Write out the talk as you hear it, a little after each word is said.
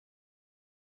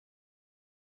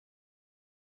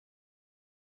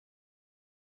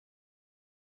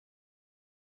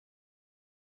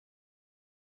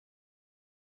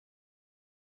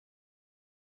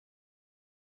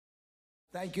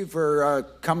Thank you for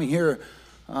coming here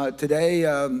today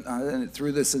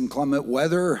through this inclement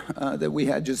weather that we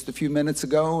had just a few minutes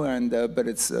ago, but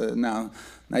it's now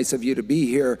nice of you to be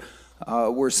here.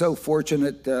 We're so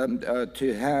fortunate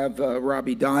to have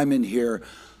Robbie Diamond here,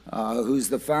 who's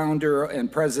the founder and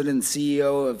president and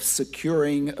CEO of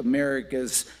Securing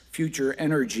America's Future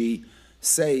Energy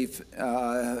Safe,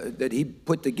 that he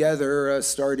put together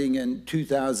starting in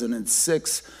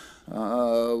 2006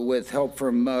 with help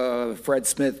from Fred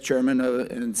Smith, chairman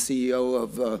and CEO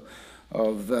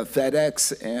of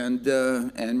FedEx,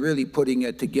 and really putting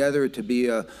it together to be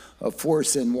a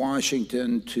force in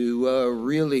Washington to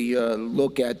really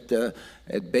look at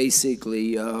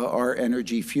basically our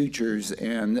energy futures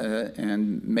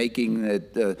and making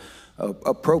it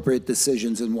appropriate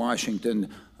decisions in Washington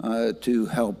to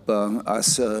help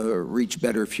us reach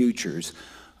better futures.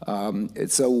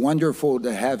 It's so wonderful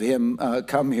to have him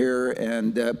come here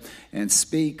and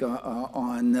speak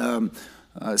on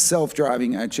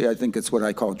self-driving. Actually, I think it's what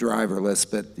I call driverless,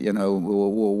 but you know,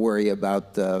 we'll worry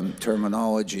about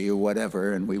terminology or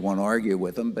whatever, and we won't argue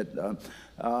with him. But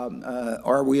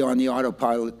are we on the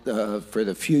autopilot for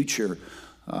the future,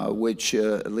 which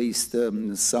at least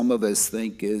some of us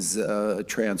think is a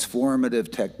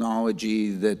transformative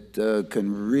technology that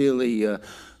can really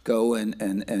go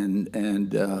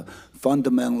and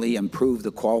fundamentally improve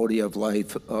the quality of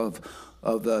life of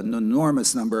an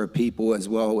enormous number of people, as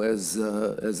well as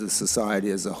a society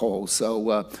as a whole.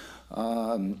 So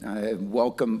I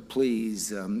welcome,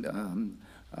 please,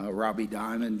 Robbie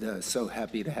Diamond. So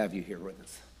happy to have you here with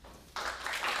us.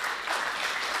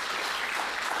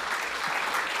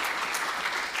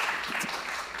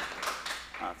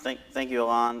 Thank you,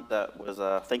 Alon. That was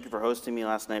thank you for hosting me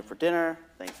last night for dinner.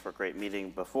 Thanks for a great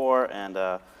meeting before, and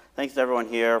thanks to everyone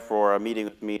here for meeting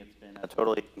with me. It's been a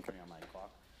totally, I'm turning on my clock,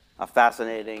 a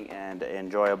fascinating and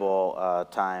enjoyable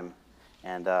time,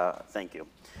 and thank you.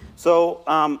 So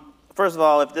first of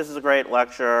all, if this is a great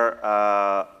lecture,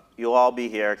 you'll all be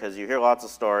here because you hear lots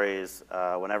of stories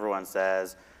when everyone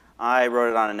says, "I wrote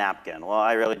it on a napkin." Well,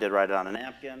 I really did write it on a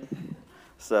napkin.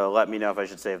 So let me know if I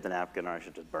should save the napkin or I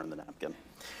should just burn the napkin.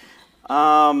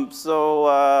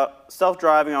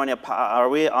 Self-driving, are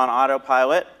we on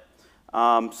autopilot?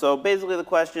 So basically the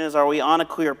question is, are we on a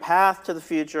clear path to the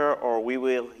future, or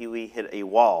will we hit a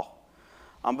wall?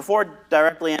 Before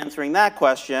directly answering that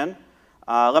question,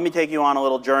 let me take you on a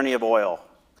little journey of oil.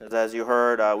 Because as you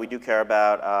heard, we do care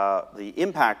about the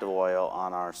impact of oil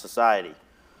on our society.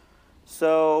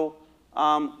 So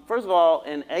first of all,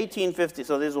 in 1850,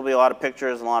 so these will be a lot of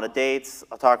pictures and a lot of dates.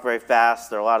 I'll talk very fast.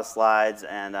 There are a lot of slides,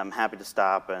 and I'm happy to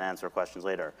stop and answer questions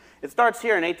later. It starts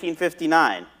here in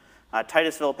 1859,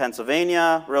 Titusville,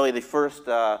 Pennsylvania, really the first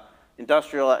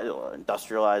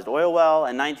industrialized oil well.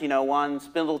 In 1901,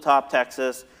 Spindletop,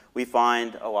 Texas, we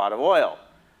find a lot of oil.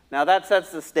 Now that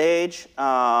sets the stage,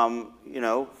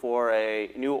 for a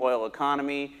new oil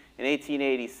economy. In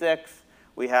 1886,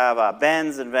 we have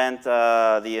Benz invent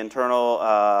the internal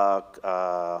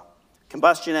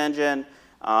combustion engine,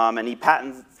 and he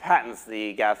patents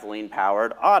the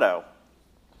gasoline-powered auto.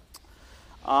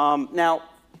 Now,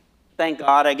 thank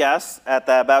God, I guess, at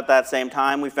about that same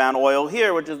time, we found oil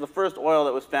here, which is the first oil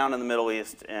that was found in the Middle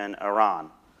East in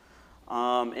Iran.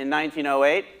 In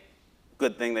 1908,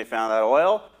 good thing they found that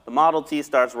oil, the Model T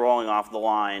starts rolling off the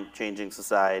line, changing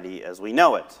society as we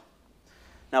know it.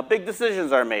 Now, big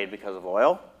decisions are made because of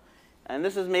oil, and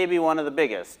this is maybe one of the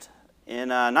biggest. In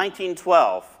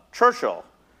 1912, Churchill,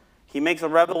 he makes a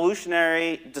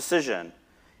revolutionary decision.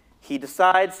 He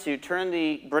decides to turn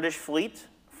the British fleet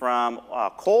from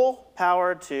coal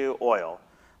power to oil,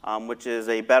 which is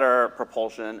a better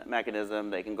propulsion mechanism.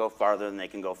 They can go farther and they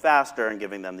can go faster, and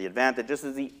giving them the advantage. This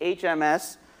is the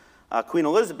HMS Queen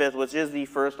Elizabeth, which is the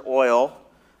first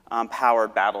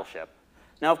oil-powered battleship.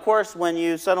 Now, of course, when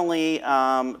you suddenly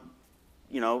depend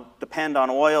on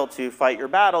oil to fight your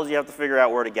battles, you have to figure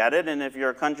out where to get it. And if you're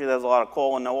a country that has a lot of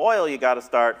coal and no oil, you got to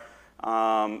start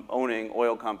owning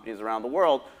oil companies around the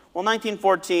world. Well,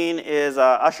 1914 is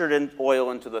ushered in oil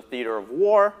into the theater of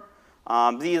war.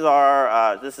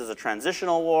 This is a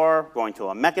transitional war going to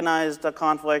a mechanized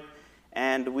conflict,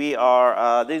 and these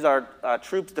are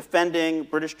troops defending,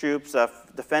 British troops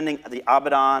defending the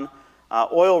Abadan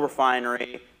oil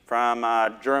refinery from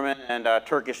German and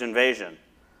Turkish invasion.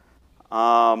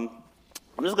 I'm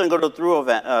just going to go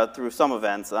through some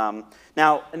events.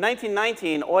 Now, in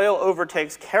 1919, oil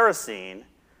overtakes kerosene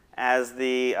as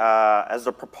the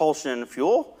propulsion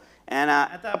fuel, and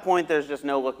at that point, there's just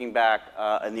no looking back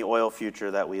in the oil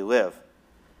future that we live.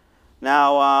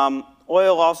 Now,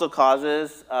 oil also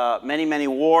causes many, many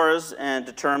wars and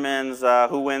determines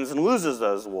who wins and loses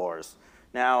those wars.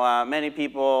 Now, many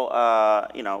people,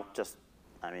 you know,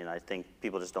 I think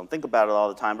people just don't think about it all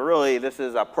the time, but really this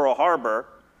is Pearl Harbor.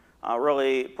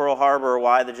 Really, Pearl Harbor,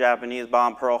 why the Japanese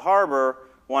bombed Pearl Harbor,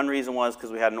 one reason was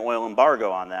because we had an oil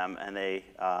embargo on them, and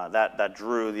that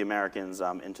drew the Americans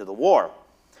into the war.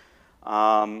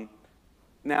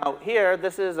 Now here,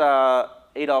 this is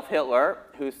Adolf Hitler,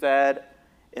 who said,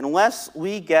 unless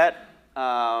we get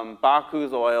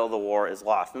Baku's oil, the war is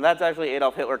lost. And that's actually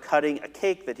Adolf Hitler cutting a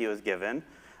cake that he was given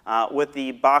with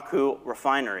the Baku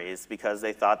refineries because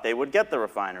they thought they would get the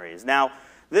refineries. Now,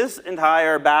 this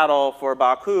entire battle for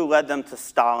Baku led them to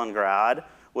Stalingrad,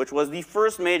 which was the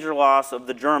first major loss of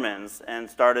the Germans and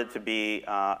started to be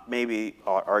maybe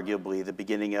arguably the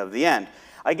beginning of the end.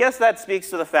 I guess that speaks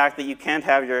to the fact that you can't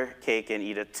have your cake and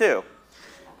eat it too.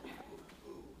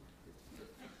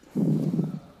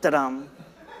 Ta-dum.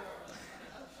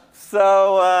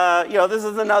 So, you know, this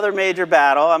is another major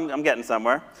battle. I'm getting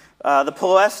somewhere. The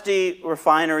Ploesti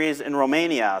refineries in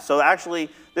Romania. So actually,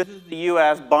 this is the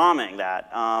U.S. bombing that.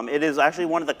 It is actually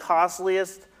one of the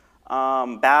costliest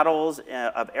battles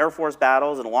of Air Force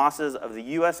battles and losses of the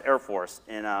U.S. Air Force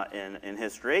in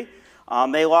history.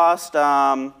 They lost,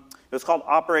 it was called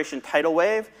Operation Tidal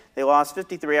Wave. They lost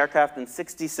 53 aircraft and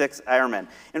 66 airmen.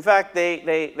 In fact,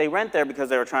 they went there because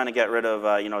they were trying to get rid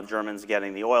of you know, Germans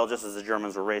getting the oil, just as the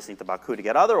Germans were racing to Baku to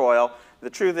get other oil. The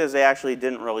truth is they actually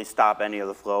didn't really stop any of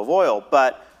the flow of oil,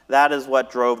 but that is what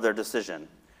drove their decision.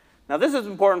 Now this is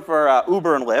important for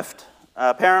Uber and Lyft.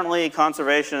 Apparently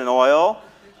conservation in oil,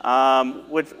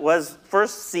 which was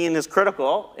first seen as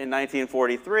critical in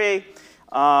 1943. You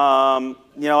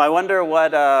know, I wonder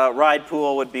what a ride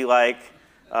pool would be like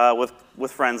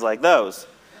with friends like those.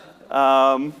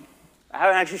 I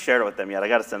haven't actually shared it with them yet. I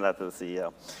got to send that to the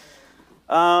CEO.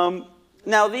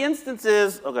 Now, the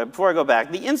instances, okay, before I go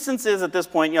back, the instances at this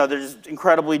point, you know, they're just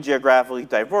incredibly geographically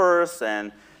diverse,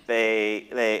 and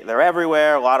they're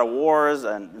everywhere, a lot of wars,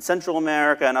 and in Central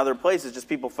America and other places, just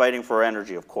people fighting for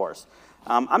energy, of course.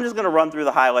 I'm just going to run through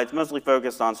the highlights, mostly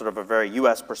focused on sort of a very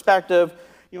US perspective.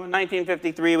 You know, in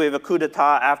 1953, we have a coup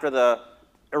d'etat after the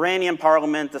Iranian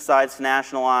parliament decides to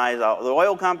nationalize the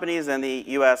oil companies, and the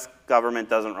US government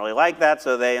doesn't really like that,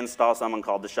 so they install someone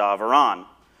called the Shah of Iran.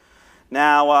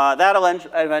 Now, that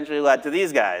eventually led to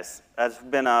these guys. That's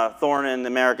been a thorn in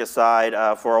America's side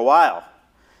for a while.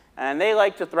 And they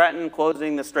like to threaten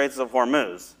closing the Straits of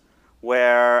Hormuz,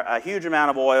 where a huge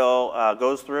amount of oil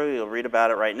goes through. You'll read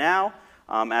about it right now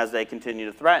as they continue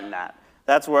to threaten that.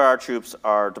 That's where our troops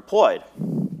are deployed.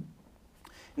 In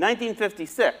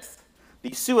 1956,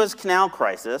 the Suez Canal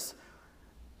crisis,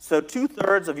 so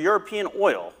 2/3 of European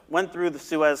oil went through the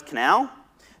Suez Canal.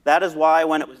 That is why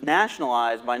when it was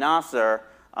nationalized by Nasser,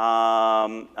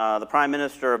 the Prime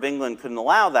Minister of England couldn't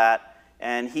allow that,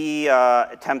 and he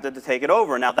attempted to take it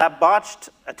over. Now that botched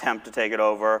attempt to take it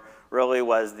over really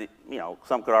was the, you know,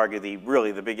 some could argue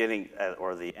really the beginning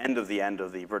or the end of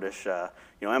the British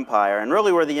Empire, and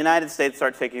really where the United States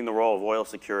started taking the role of oil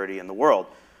security in the world.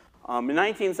 In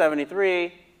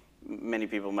 1973, many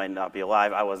people might not be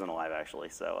alive. I wasn't alive actually,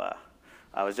 so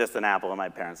I was just an apple in my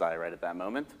parents' eye right at that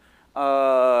moment.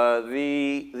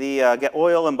 The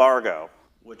oil embargo,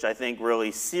 which I think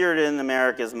really seared in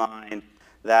America's mind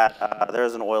that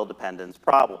there's an oil dependence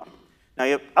problem.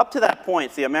 Now, up to that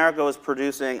point, see, America was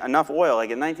producing enough oil. Like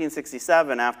in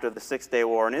 1967, after the Six-Day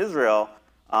War in Israel,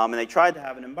 and they tried to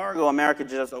have an embargo, America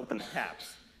just opened the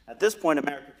taps. At this point,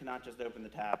 America cannot just open the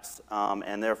taps,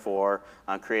 and therefore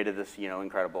created this,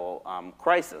 incredible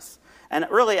crisis. And it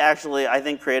really, actually, I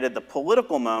think, created the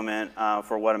political moment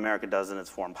for what America does in its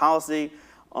foreign policy.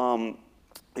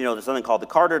 There's something called the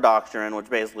Carter Doctrine, which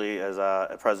basically is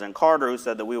President Carter who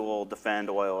said that we will defend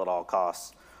oil at all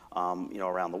costs,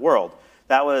 around the world.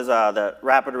 That was the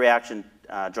Rapid Reaction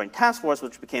Joint Task Force,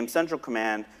 which became Central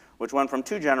Command, which went from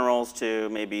 2 generals to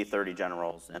maybe 30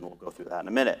 generals, and we'll go through that in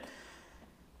a minute.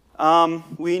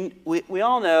 We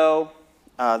all know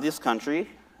this country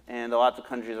and lots of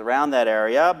countries around that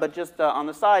area, but just on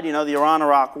the side, the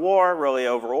Iran-Iraq War, really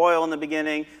over oil in the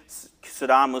beginning,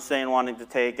 Saddam Hussein wanting to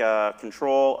take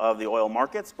control of the oil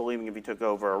markets, believing if he took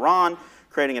over Iran,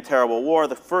 creating a terrible war.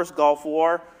 The first Gulf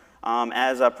War,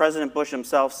 as President Bush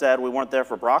himself said, we weren't there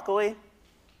for broccoli,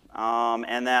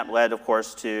 and that led, of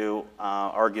course, to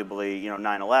arguably,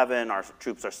 9/11. Our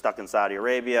troops are stuck in Saudi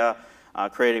Arabia,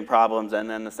 creating problems, and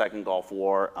then the Second Gulf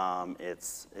War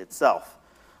itself.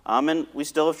 And we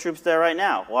still have troops there right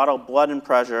now. A lot of blood and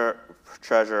treasure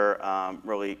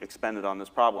really expended on this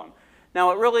problem.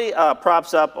 Now, it really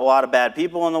props up a lot of bad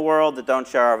people in the world that don't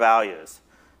share our values.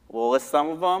 We'll list some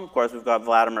of them. Of course, we've got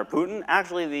Vladimir Putin.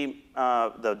 Actually,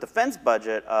 the defense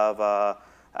budget of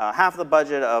half the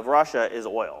budget of Russia is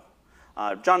oil.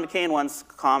 John McCain once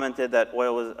commented that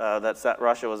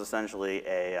Russia was essentially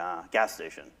a gas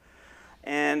station.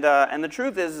 And the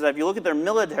truth is that if you look at their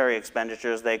military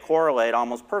expenditures, they correlate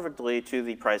almost perfectly to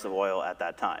the price of oil at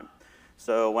that time.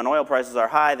 So when oil prices are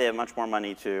high, they have much more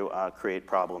money to create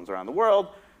problems around the world.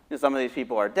 Some of these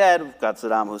people are dead. We've got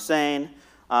Saddam Hussein.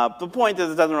 The point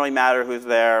is, it doesn't really matter who's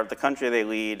there. The country they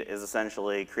lead is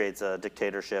essentially creates a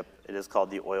dictatorship. It is called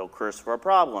the oil curse for a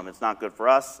problem. It's not good for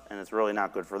us, and it's really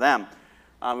not good for them.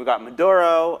 We've got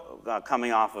Maduro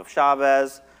coming off of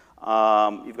Chavez.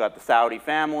 You've got the Saudi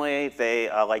family. They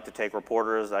like to take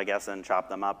reporters, I guess, and chop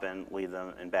them up and leave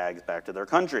them in bags back to their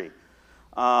country.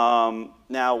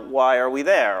 Now, why are we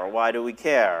there? Why do we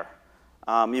care?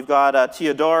 You've got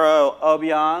Teodoro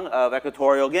Obiang of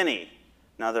Equatorial Guinea.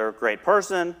 Another great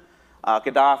person.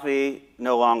 Gaddafi,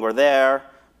 no longer there.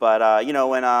 But you know,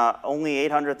 when only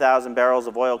 800,000 barrels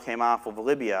of oil came off of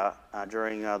Libya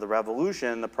during the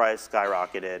revolution, the price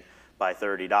skyrocketed by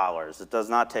 $30. It does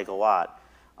not take a lot.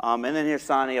 And then here's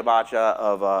Sani Abacha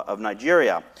of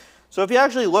Nigeria. So if you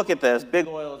actually look at this, big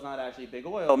oil is not actually big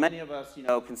oil. Many of us, you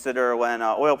know, consider when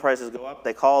oil prices go up,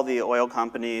 they call the oil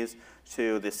companies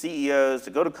to the CEOs to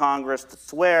go to Congress to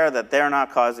swear that they're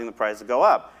not causing the price to go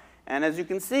up. And as you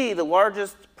can see, the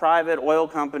largest private oil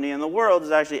company in the world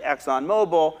is actually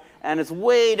ExxonMobil, and it's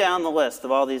way down the list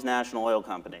of all these national oil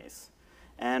companies.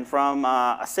 And from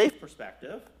a safe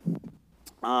perspective,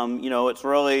 you know, it's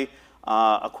really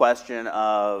a question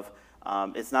of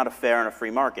it's not a fair and a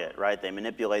free market, right? They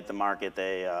manipulate the market,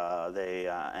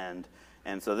 and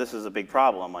so this is a big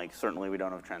problem. Like, certainly we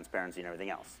don't have transparency and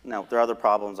everything else. Now, there are other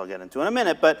problems I'll get into in a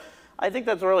minute, but I think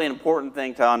that's really an important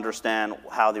thing to understand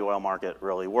how the oil market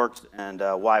really works and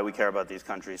why we care about these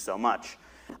countries so much.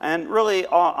 And really,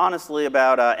 honestly,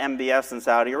 about MBS in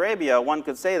Saudi Arabia, one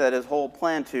could say that his whole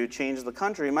plan to change the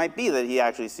country might be that he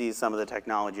actually sees some of the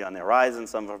technology on the horizon.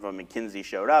 Some of them, McKinsey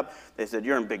showed up. They said,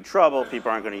 you're in big trouble.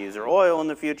 People aren't going to use your oil in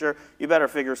the future. You better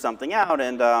figure something out.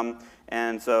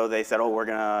 And so they said, oh, we're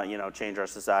going to, you know, change our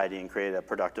society and create a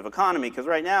productive economy. Because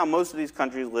right now, most of these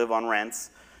countries live on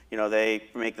rents. You know, they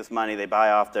make this money. They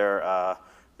buy off the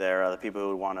people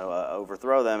who want to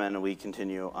overthrow them, and we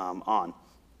continue on.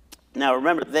 Now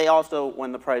remember, they also,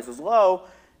 when the price is low,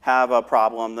 have a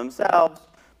problem themselves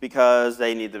because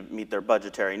they need to meet their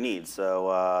budgetary needs.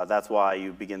 So that's why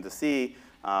you begin to see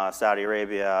Saudi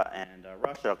Arabia and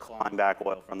Russia clawing back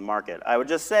oil from the market. I would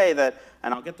just say that,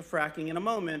 and I'll get to fracking in a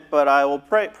moment, but I will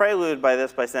prelude by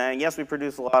this by saying, yes, we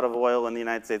produce a lot of oil in the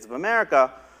United States of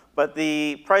America, but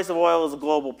the price of oil is a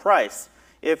global price.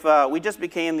 If we just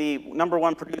became the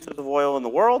 #1 producers of oil in the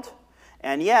world,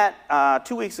 and yet,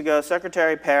 2 weeks ago,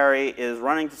 Secretary Perry is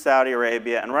running to Saudi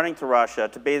Arabia and running to Russia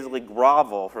to basically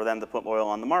grovel for them to put oil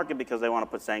on the market because they want to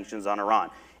put sanctions on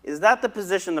Iran. Is that the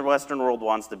position the Western world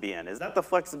wants to be in? Is that the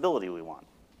flexibility we want?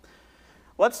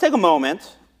 Let's take a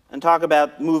moment and talk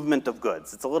about movement of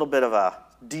goods. It's a little bit of a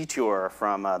detour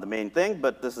from the main thing,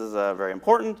 but this is very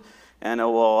important, and it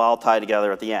will all tie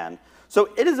together at the end. So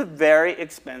it is very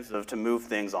expensive to move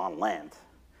things on land,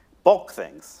 bulk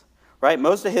things. Right?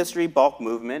 Most of history, bulk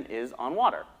movement is on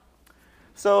water.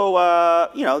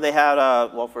 So, you know, they had,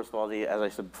 well, first of all, as I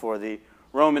said before, the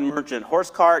Roman merchant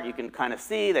horse cart. You can kind of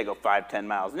see they go 5–10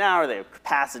 miles an hour. They have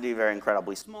capacity very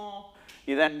incredibly small.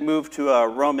 You then move to a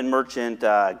Roman merchant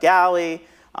galley.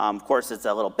 Of course, it's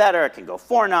a little better. It can go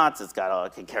 4 knots. It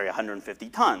can carry 150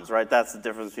 tons, right? That's the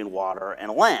difference between water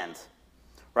and land,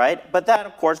 right? But that,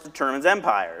 of course, determines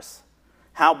empires.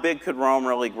 How big could Rome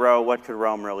really grow? What could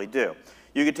Rome really do?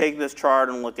 You could take this chart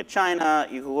and look at China.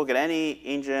 You could look at any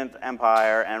ancient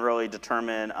empire and really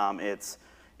determine its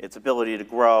ability to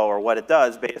grow or what it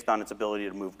does based on its ability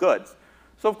to move goods.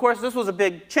 So, of course, this was a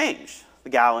big change. The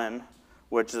galleon,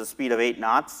 which is a speed of 8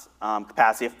 knots,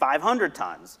 capacity of 500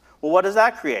 tons. Well, what does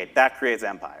that create? That creates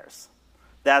empires.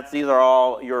 These are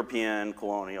all European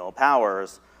colonial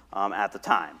powers at the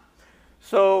time.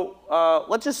 So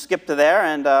let's just skip to there.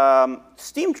 And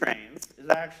steam trains is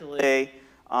actually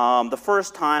the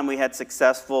first time we had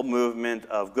successful movement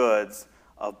of goods,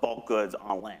 of bulk goods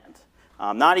on land.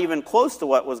 Not even close to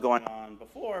what was going on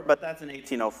before, but that's in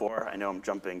 1804. I know I'm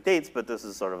jumping dates, but this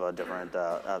is sort of a different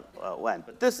lens.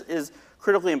 But this is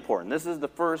critically important. This is the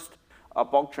first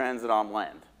bulk transit on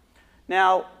land.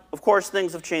 Now, of course,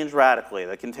 things have changed radically.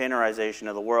 The containerization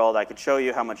of the world, I could show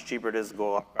you how much cheaper it is to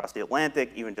go across the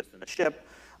Atlantic, even just in a ship,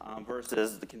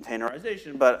 versus the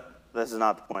containerization, but this is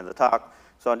not the point of the talk.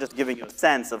 So I'm just giving you a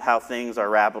sense of how things are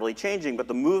rapidly changing, but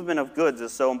the movement of goods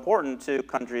is so important to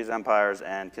countries, empires,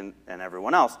 and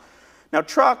everyone else. Now,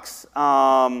 trucks, you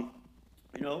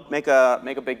know, make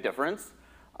a big difference.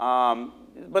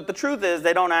 but the truth is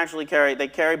they don't actually carry, they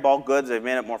carry bulk goods. They've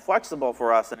made it more flexible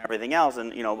for us and everything else.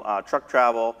 And truck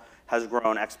travel has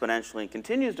grown exponentially and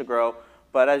continues to grow.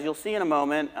 But as you'll see in a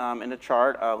moment in the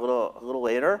chart a little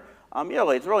later,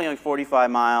 it's really only 45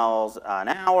 miles an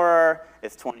hour.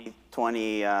 It's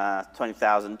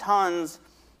 20,000 tons.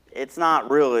 It's not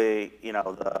really,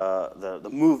 the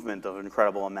movement of an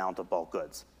incredible amount of bulk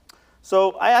goods.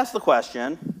 So I asked the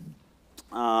question,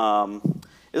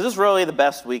 is this really the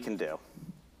best we can do?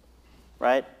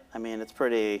 Right? I mean, it's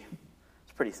pretty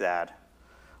sad.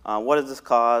 What does this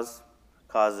cause?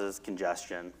 It causes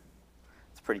congestion.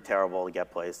 It's pretty terrible to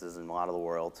get places in a lot of the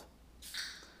world.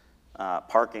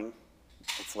 Parking.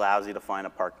 It's lousy to find a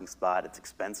parking spot. It's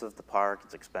expensive to park.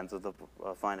 It's expensive to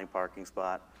find a parking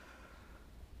spot.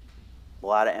 A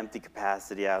lot of empty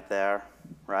capacity out there,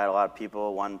 right? A lot of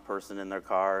people, one person in their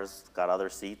cars, got other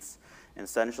seats. And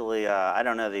essentially, I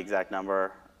don't know the exact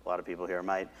number. A lot of people here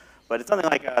might. But it's something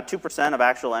like 2% of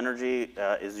actual energy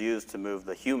is used to move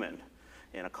the human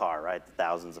in a car, right? The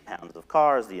thousands of pounds of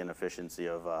cars, the inefficiency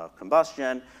of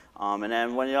combustion. And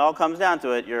then when it all comes down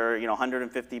to it, your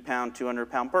 150-pound,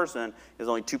 200-pound person is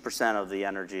only 2% of the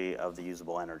energy, of the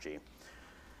usable energy.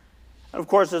 And of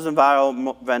course, there's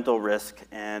environmental risk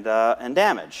and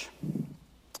damage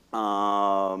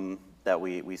that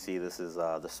we see. This is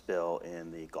the spill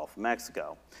in the Gulf of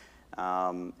Mexico.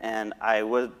 And I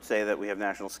would say that we have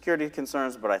national security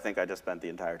concerns, but I think I just spent the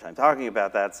entire time talking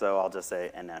about that, so I'll just say,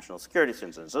 and national security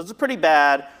concerns. So it's a pretty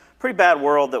bad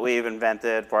world that we've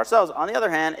invented for ourselves. On the other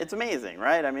hand, it's amazing,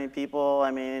 right? I mean, people,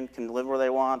 can live where they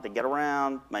want, they get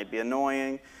around, might be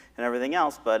annoying and everything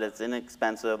else, but it's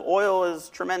inexpensive. Oil is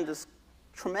tremendous.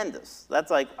 That's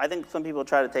like, I think some people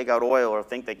try to take out oil or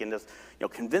think they can just,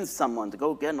 convince someone to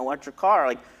go get an electric car.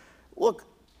 Like, look,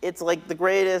 it's like the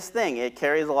greatest thing. It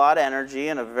carries a lot of energy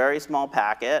in a very small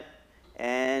packet,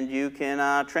 and you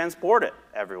can transport it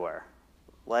everywhere.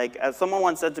 Like, as someone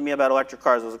once said to me about electric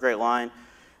cars, it was a great line.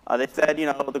 They said,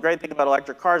 the great thing about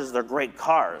electric cars is they're great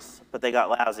cars, but they got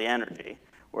lousy energy,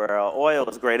 where oil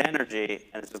is great energy,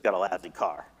 and it's just got a lousy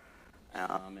car.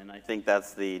 And I think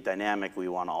that's the dynamic we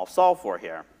want to all solve for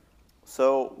here.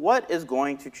 So what is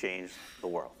going to change the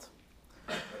world?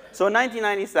 So in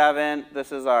 1997,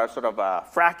 this is our sort of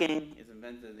fracking is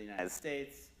invented in the United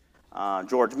States.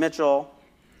 George Mitchell.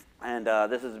 And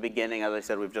this is the beginning. As I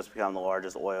said, we've just become the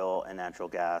largest oil and natural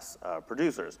gas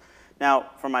producers.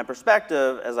 Now, from my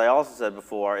perspective, as I also said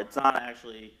before, it's not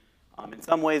actually, in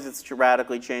some ways it's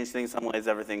radically changed things. In some ways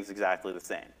everything's exactly the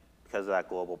same, because of that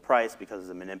global price, because of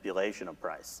the manipulation of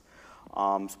price.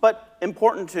 But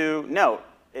important to note,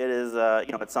 it is,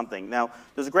 it's something. Now,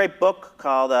 there's a great book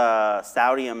called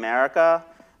Saudi America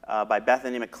by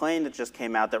Bethany McLean that just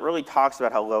came out that really talks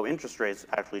about how low interest rates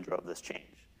actually drove this change.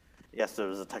 Yes, there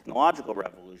was a technological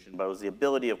revolution, but it was the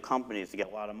ability of companies to get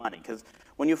a lot of money. Because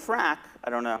when you frack, I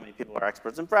don't know how many people are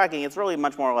experts in fracking, it's really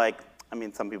much more like,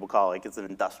 some people call it like it's an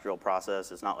industrial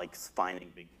process. It's not like finding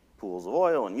big pools of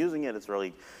oil and using it. It's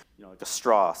really, like a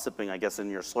straw sipping, I guess, in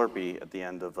your Slurpee at the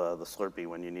end of the Slurpee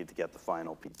when you need to get the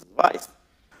final piece of ice.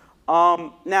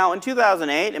 Now, in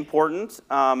 2008, important,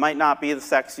 might not be the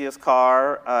sexiest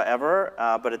car ever,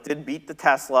 but it did beat the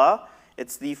Tesla.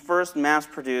 It's the first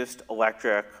mass-produced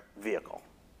electric vehicle.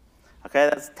 Okay,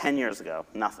 that's 10 years ago,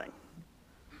 nothing.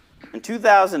 In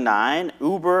 2009,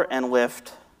 Uber and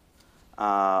Lyft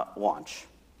launch.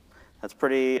 That's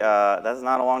that's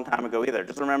not a long time ago either.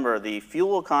 Just remember the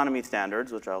fuel economy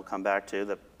standards, which I'll come back to,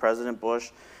 that President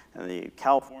Bush and the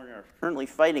California are currently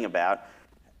fighting about,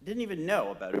 didn't even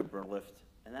know about Uber and Lyft,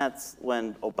 and that's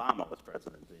when Obama was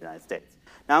president of the United States.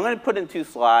 Now I'm going to put in 2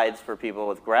 slides for people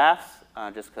with graphs,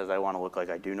 just because I want to look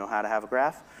like I do know how to have a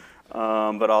graph,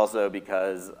 but also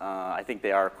because I think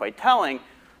they are quite telling.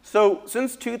 So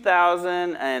since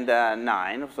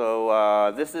 2009,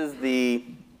 this is the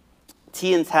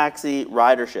T and taxi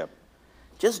ridership.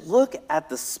 Just look at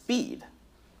the speed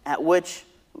at which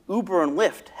Uber and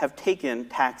Lyft have taken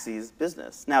taxis'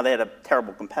 business. Now, they had a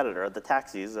terrible competitor, the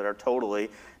taxis, that are totally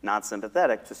not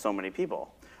sympathetic to so many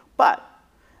people. But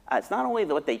it's not only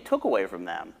what they took away from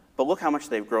them, but look how much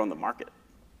they've grown the market.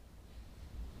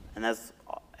 And that's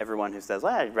everyone who says,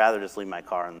 well, I'd rather just leave my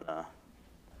car in the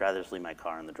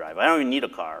driveway. I don't even need a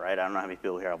car, right? I don't know how many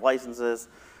people here have licenses.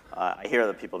 I hear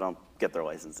that people don't get their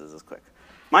licenses as quick.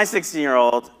 My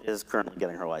 16-year-old is currently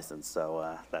getting her license,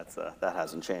 so that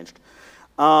hasn't changed.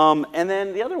 And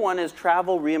then the other one is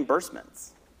travel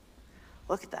reimbursements.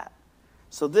 Look at that.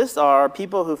 So these are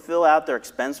people who fill out their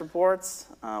expense reports.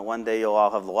 One day you'll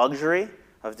all have the luxury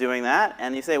of doing that.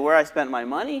 And you say, where I spent my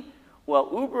money? Well,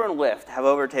 Uber and Lyft have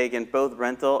overtaken both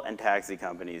rental and taxi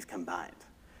companies combined.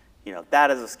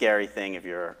 that is a scary thing if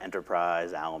you're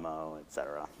Enterprise, Alamo, et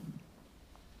cetera.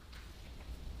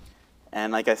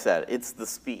 And like I said, it's the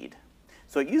speed.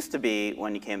 So it used to be,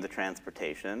 when you came to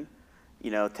transportation,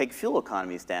 take fuel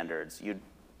economy standards. You'd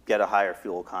get a higher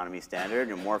fuel economy standard,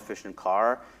 a more efficient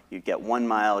car. You'd get 1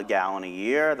 mile a gallon a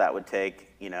year. That would take,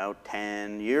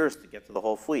 10 years to get to the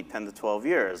whole fleet, 10 to 12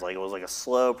 years. Like, it was like a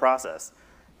slow process.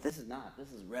 This is not.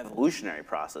 This is a revolutionary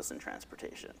process in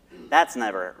transportation. That's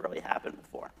never really happened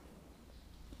before.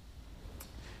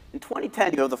 In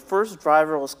 2010, you have the first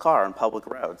driverless car on public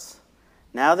roads.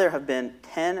 Now there have been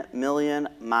 10 million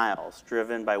miles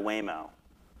driven by Waymo,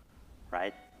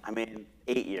 right?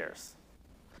 8 years.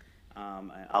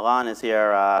 Alan is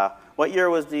here. What year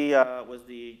was the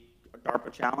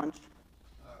DARPA challenge?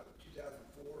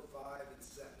 2004, 5, and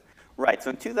 7. Right, so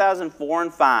in 2004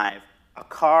 and 5, a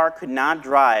car could not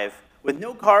drive, with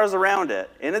no cars around it,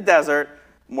 in a desert,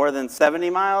 more than 70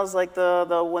 miles like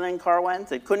the winning car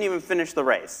went. It couldn't even finish the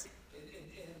race. In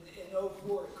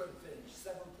 04, it couldn't finish.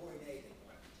 7.8 it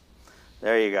went.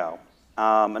 There you go.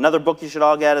 Another book you should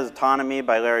all get is Autonomy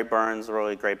by Larry Burns, a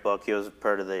really great book. He was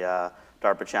part of the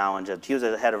DARPA challenge. He was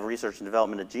the head of research and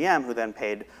development at GM, who then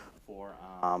paid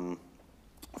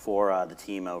for the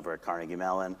team over at Carnegie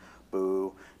Mellon,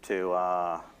 Boo,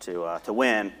 to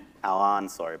win. Alan,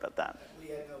 sorry about that. We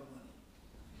had no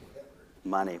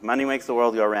money. Money makes the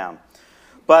world go round.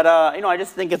 But I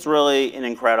just think it's really an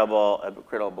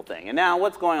incredible thing. And now,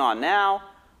 what's going on now?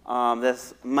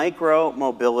 This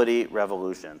micro-mobility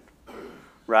revolution,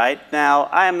 right? Now,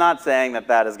 I am not saying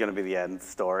that is going to be the end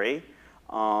story.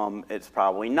 It's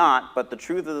probably not. But the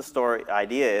truth of the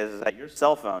idea is that your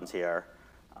cell phones here,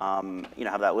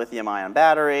 have that lithium-ion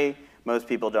battery. Most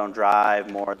people don't drive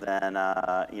more than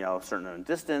a certain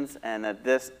distance, and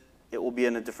that it will be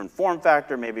in a different form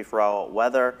factor, maybe for all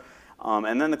weather.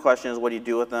 And then the question is, what do you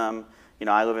do with them?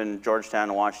 I live in Georgetown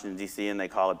in Washington, D.C., and they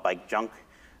call it bike junk.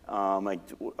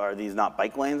 Are these not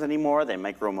bike lanes anymore? Are they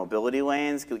micro-mobility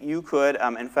lanes? You could,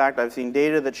 in fact, I've seen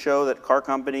data that show that car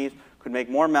companies could make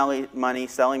more money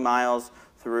selling miles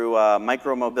through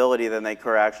micro-mobility than they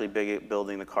could actually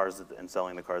building the cars and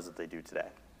selling the cars that they do today.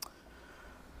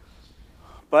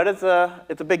 But it's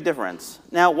a big difference.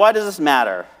 Now, why does this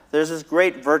matter? There's this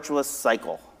great virtuous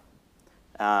cycle.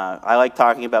 I like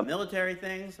talking about military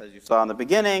things, as you saw in the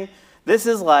beginning. This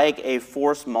is like a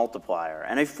force multiplier,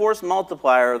 and a force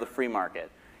multiplier of the free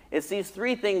market. It's these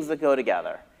three things that go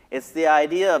together. It's the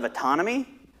idea of autonomy,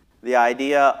 the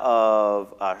idea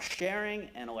of sharing,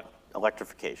 and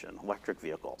electrification, electric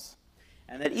vehicles.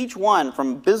 And that each one,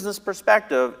 from a business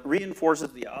perspective,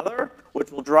 reinforces the other,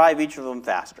 which will drive each of them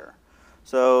faster.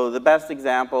 So the best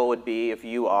example would be if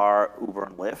you are Uber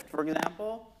and Lyft, for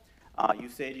example. You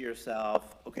say to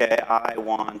yourself, okay, I'll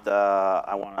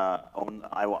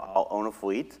own a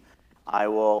fleet.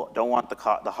 Don't want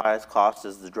the highest cost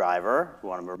as the driver. We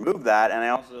want to remove that, and I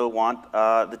also want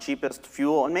the cheapest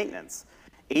fuel and maintenance.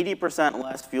 80%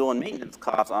 less fuel and maintenance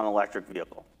costs on an electric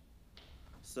vehicle.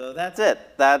 So that's it.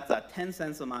 That's 10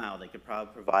 cents a mile they could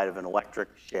probably provide of an electric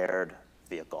shared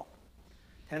vehicle.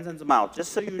 10 cents a mile.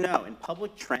 Just so you know, in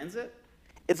public transit,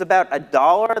 it's about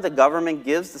 $1 the government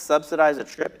gives to subsidize a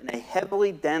trip in a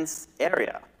heavily dense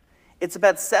area. It's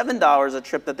about $7 a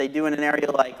trip that they do in an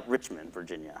area like Richmond,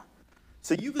 Virginia.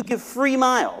 So you could give free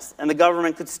miles, and the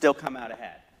government could still come out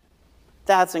ahead.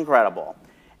 That's incredible.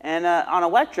 And on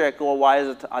electric, well, why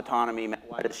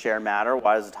does share matter?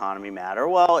 Why does autonomy matter?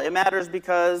 Well, it matters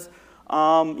because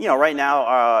right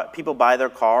now, people buy their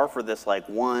car for this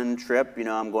one trip.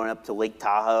 I'm going up to Lake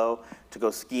Tahoe to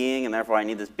go skiing, and therefore I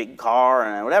need this big car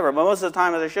and whatever. But most of the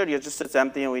time, as I showed you, it just sits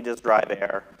empty, and we just drive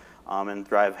air and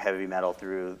drive heavy metal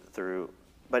through.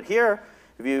 But here,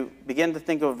 if you begin to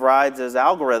think of rides as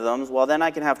algorithms, well, then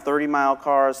I can have 30-mile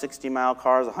cars, 60-mile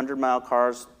cars, 100-mile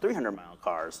cars, 300-mile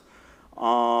cars.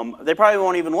 They probably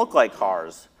won't even look like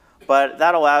cars. But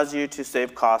that allows you to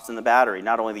save cost in the battery,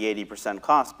 not only the 80%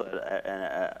 cost,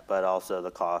 but also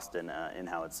the cost in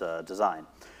how it's designed.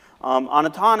 On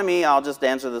autonomy, I'll just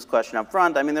answer this question up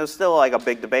front. There's still a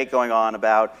big debate going on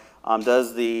about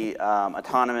does the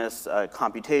autonomous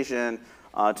computation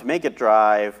to make it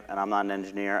drive, and I'm not an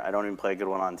engineer, I don't even play a good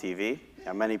one on TV.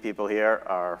 Many people here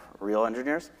are real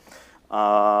engineers.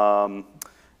 The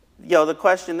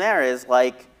question there is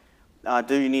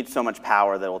do you need so much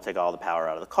power that it will take all the power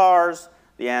out of the cars?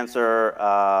 The answer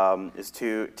is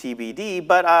TBD,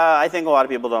 but I think a lot of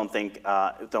people don't think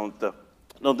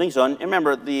so. And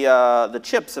remember, the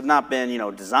chips have not been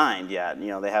designed yet.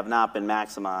 They have not been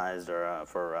maximized or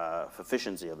for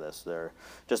efficiency of this. They're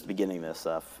just beginning this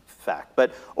fact.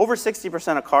 But over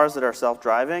 60% of cars that are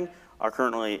self-driving are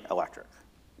currently electric.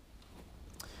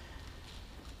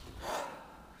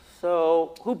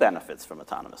 So who benefits from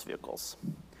autonomous vehicles?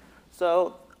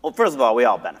 So, well, first of all, we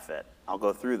all benefit. I'll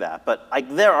go through that. But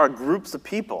there are groups of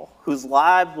people whose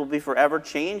lives will be forever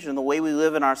changed in the way we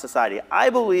live in our society.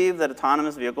 I believe that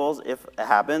autonomous vehicles, if it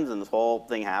happens and this whole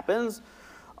thing happens,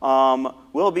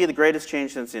 will be the greatest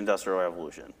change since the Industrial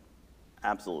Revolution.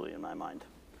 Absolutely, in my mind.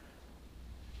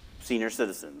 Senior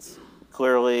citizens,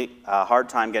 clearly a hard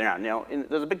time getting around.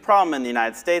 There's a big problem in the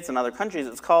United States and other countries.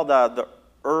 It's called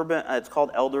it's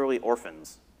called elderly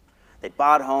orphans. They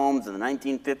bought homes in the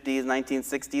 1950s,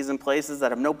 1960s in places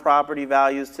that have no property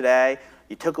values today.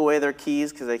 You took away their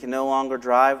keys because they can no longer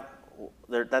drive.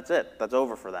 That's it. That's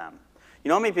over for them. You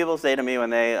know how many people say to me when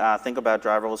they think about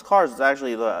driverless cars, it's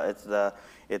actually the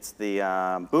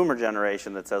boomer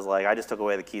generation that says, like, I just took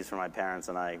away the keys from my parents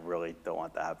and I really don't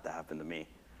want that to happen to me.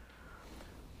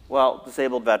 Well,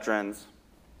 disabled veterans,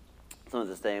 some of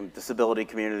the same disability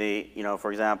community.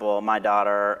 For example, my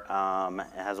daughter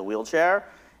has a wheelchair.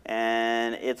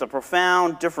 And it's a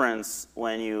profound difference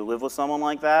when you live with someone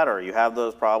like that or you have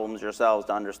those problems yourselves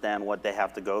to understand what they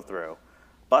have to go through.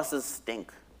 Buses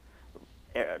stink.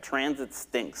 Transit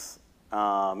stinks.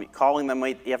 Calling them,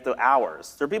 you have to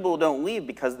hours. There are people who don't leave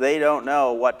because they don't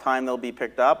know what time they'll be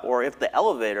picked up or if the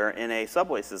elevator in a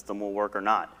subway system will work or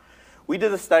not. We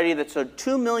did a study that showed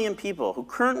 2 million people who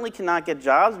currently cannot get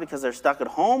jobs because they're stuck at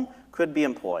home could be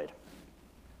employed.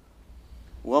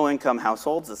 Low-income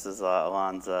households, this is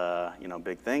Alon's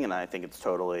big thing, and I think it's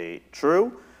totally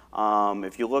true.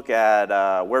 If you look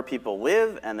at where people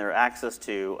live and their access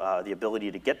to the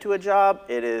ability to get to a job,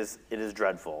 it is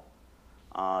dreadful.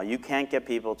 You can't get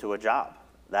people to a job.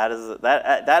 That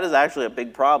is actually a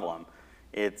big problem.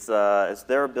 It's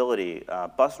their ability.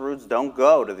 Bus routes don't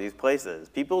go to these places.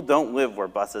 People don't live where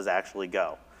buses actually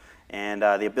go. And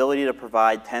the ability to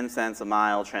provide 10 cents a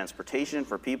mile transportation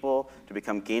for people to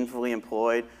become gainfully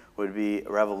employed would be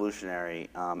revolutionary,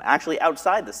 actually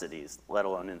outside the cities, let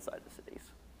alone inside the cities.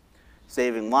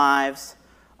 Saving lives.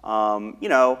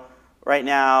 Right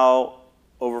now,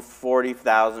 over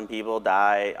 40,000 people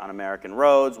die on American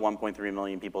roads. 1.3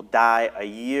 million people die a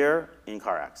year in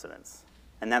car accidents.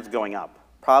 And that's going up,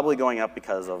 probably going up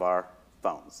because of our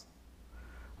phones.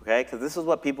 Okay, because this is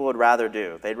what people would rather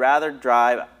do. They'd rather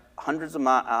drive hundreds of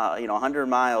 100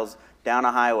 miles down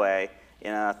a highway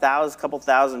in a couple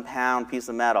thousand-pound piece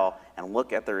of metal and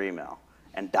look at their email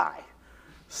and die.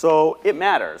 So it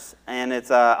matters, and it's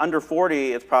under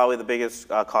 40. It's probably the biggest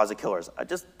cause of killers.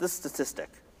 Just this statistic.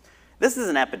 This is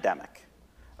an epidemic.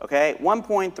 Okay,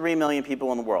 1.3 million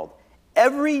people in the world.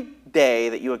 Every day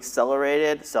that you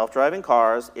accelerated self-driving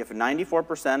cars, if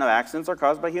 94% of accidents are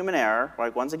caused by human error,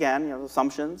 like once again,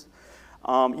 assumptions.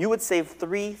 You would save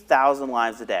 3,000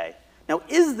 lives a day. Now,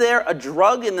 is there a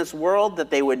drug in this world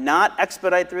that they would not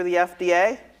expedite through the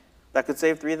FDA that could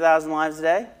save 3,000 lives a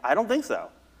day? I don't think so.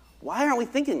 Why aren't we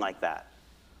thinking like that?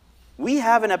 We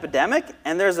have an epidemic,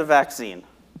 and there's a vaccine.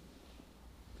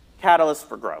 Catalyst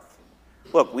for growth.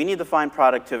 Look, we need to find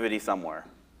productivity somewhere.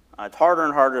 It's harder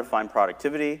and harder to find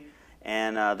productivity,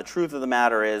 and the truth of the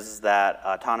matter is that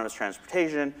autonomous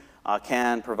transportation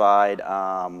can provide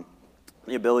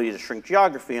the ability to shrink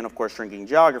geography, and of course shrinking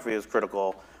geography is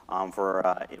critical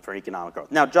for economic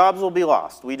growth. Now, jobs will be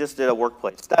lost. We just did a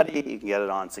workplace study, you can get it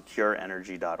on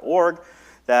secureenergy.org,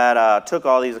 that took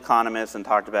all these economists and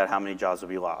talked about how many jobs will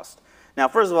be lost. Now,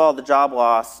 first of all, the job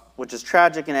loss, which is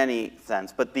tragic in any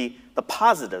sense, but the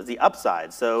positives, the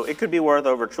upside, so it could be worth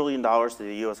over $1 trillion to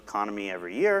the US economy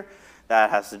every year. That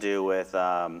has to do with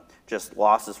just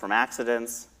losses from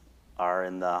accidents are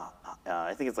in the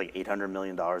I think it's like $800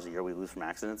 million a year we lose from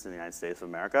accidents in the United States of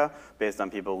America, based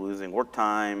on people losing work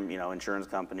time, insurance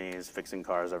companies, fixing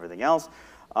cars, everything else,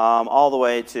 all the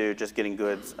way to just getting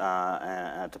goods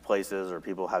to places or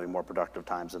people having more productive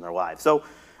times in their lives. So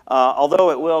although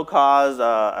it will cause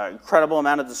an incredible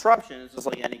amount of disruption, it's just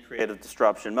like any creative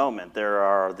disruption moment. There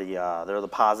are the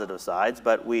positive sides,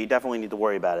 but we definitely need to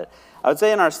worry about it. I would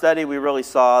say in our study, we really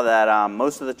saw that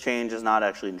most of the change is not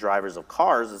actually in drivers of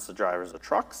cars, it's the drivers of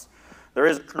trucks. There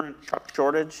is a current truck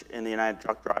shortage in the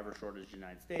truck driver shortage in the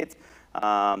United States.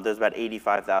 There's about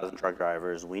 85,000 truck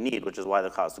drivers we need, which is why the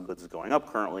cost of goods is going up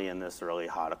currently in this really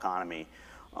hot economy.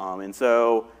 And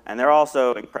they're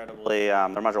also incredibly, they're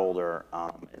much older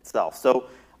itself. So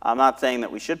I'm not saying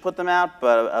that we should put them out,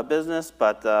 but a business,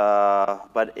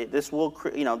 this will,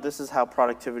 this is how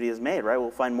productivity is made, right?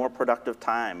 We'll find more productive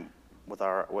time with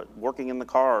working in the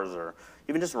cars or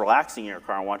even just relaxing in your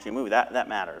car and watching a movie. That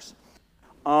matters.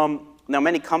 Now,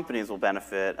 many companies will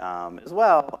benefit as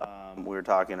well. We were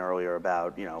talking earlier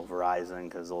about, Verizon,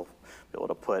 because they'll be able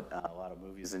to put a lot of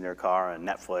movies in your car and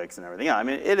Netflix and everything. Yeah, I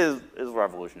mean, it is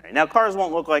revolutionary. Now, cars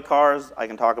won't look like cars. I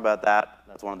can talk about that.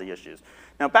 That's one of the issues.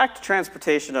 Now, back to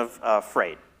transportation of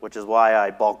freight, which is why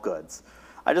I bulk goods.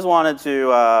 I just wanted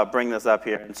to bring this up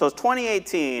here. And so it's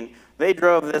 2018. They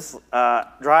drove this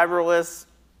driverless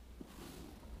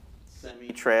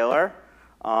semi-trailer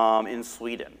in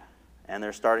Sweden, and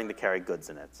they're starting to carry goods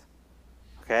in it.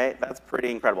 Okay, that's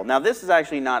pretty incredible. Now, this is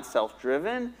actually not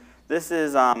self-driven. This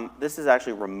is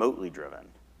actually remotely driven.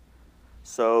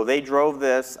 So they drove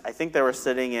this. I think they were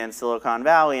sitting in Silicon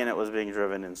Valley, and it was being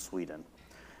driven in Sweden.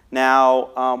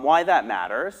 Now, why that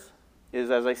matters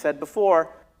is, as I said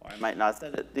before, or I might not have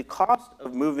said it, the cost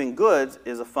of moving goods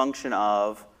is a function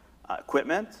of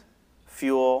equipment,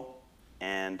 fuel,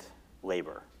 and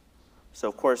labor. So,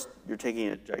 of course, you're taking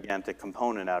a gigantic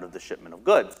component out of the shipment of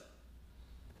goods.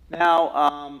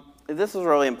 Now, this is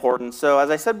really important. So, as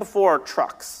I said before,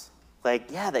 trucks,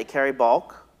 yeah, they carry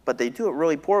bulk, but they do it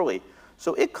really poorly.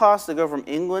 So it costs to go from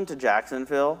England to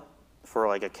Jacksonville for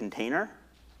like a container,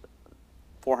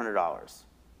 $400,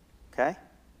 okay?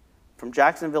 From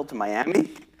Jacksonville to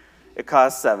Miami, it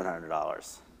costs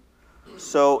 $700.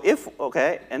 So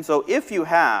if you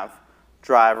have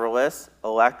driverless,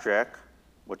 electric,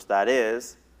 which that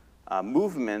is,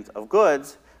 movement of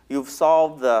goods, you've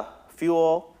solved the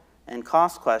fuel and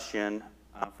cost question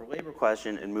for labor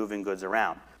question in moving goods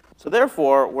around. So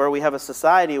therefore, where we have a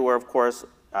society where, of course,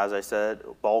 as I said,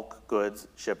 bulk goods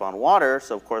ship on water,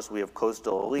 so of course we have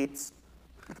coastal elites,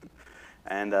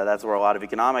 and that's where a lot of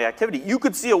economic activity. You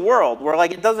could see a world where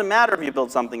it doesn't matter if you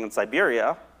build something in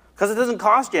Siberia, because it doesn't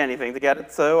cost you anything to get it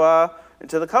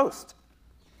to the coast.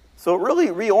 So it really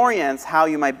reorients how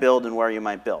you might build and where you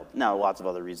might build. Now, lots of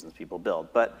other reasons people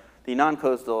build, but the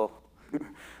non-coastal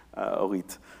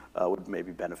elite would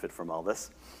maybe benefit from all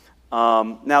this.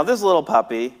 Now, this little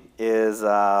puppy is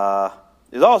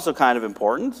also kind of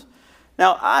important.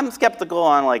 Now, I'm skeptical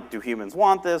on, do humans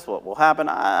want this? What will happen?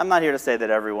 I'm not here to say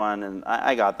that everyone, and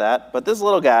I got that, but this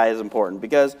little guy is important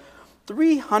because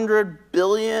 300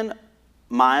 billion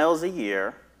miles a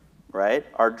year, right,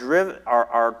 are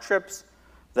trips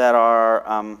that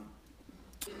are,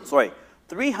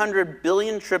 300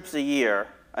 billion trips a year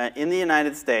in the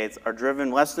United States are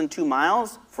driven less than 2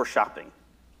 miles for shopping.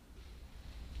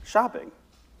 Shopping.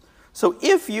 So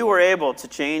if you were able to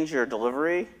change your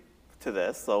delivery to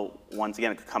this, so once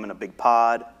again, it could come in a big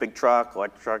pod, big truck,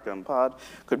 electric truck and pod,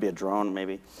 could be a drone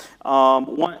maybe,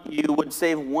 you would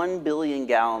save 1 billion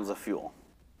gallons of fuel.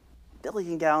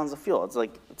 Billion gallons of fuel,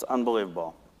 it's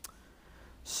unbelievable.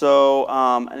 So,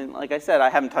 and like I said, I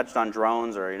haven't touched on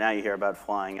drones, or now you hear about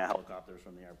flying helicopters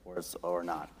from the airports or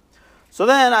not. So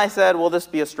then I said, will this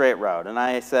be a straight road? And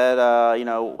I said,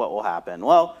 what will happen?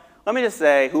 Well, let me just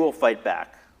say, who will fight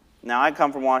back? Now, I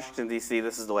come from Washington, D.C.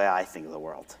 This is the way I think of the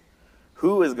world.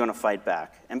 Who is going to fight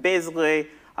back? And basically,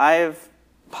 I've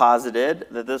posited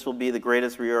that this will be the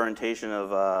greatest reorientation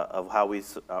of how we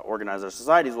organize our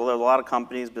societies. Well, there's a lot of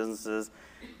companies, businesses,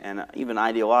 and even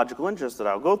ideological interests that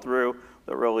I'll go through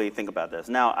that really think about this.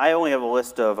 Now, I only have a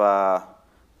list of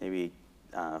maybe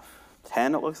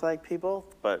 10, it looks like, people,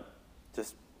 but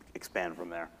just expand from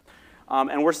there.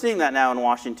 And we're seeing that now in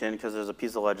Washington because there's a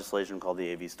piece of legislation called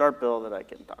the AV Start Bill that I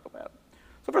can talk about.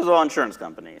 So first of all, insurance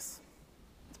companies.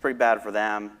 It's pretty bad for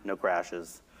them, no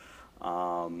crashes.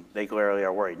 They clearly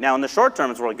are worried. Now, in the short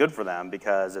term, it's really good for them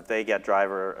because if they get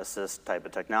driver assist type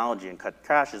of technology and cut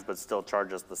crashes but still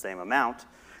charge us the same amount,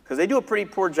 because they do a pretty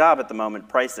poor job at the moment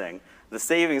pricing the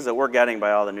savings that we're getting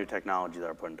by all the new technology that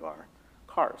are put into our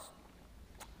cars.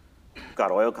 We've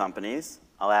got oil companies.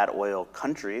 I'll add oil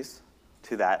countries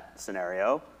to that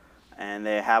scenario, and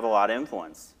they have a lot of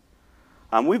influence.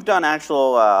 We've done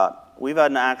actual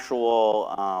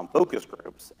focus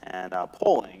groups and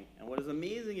polling, and what is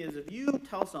amazing is if you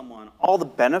tell someone all the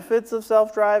benefits of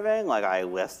self-driving, like I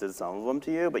listed some of them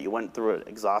to you, but you went through it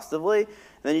exhaustively, and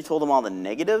then you told them all the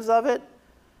negatives of it,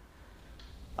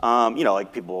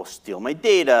 like people will steal my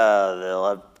data,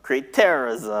 they'll create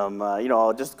terrorism,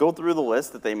 I'll just go through the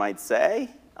list that they might say.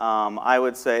 I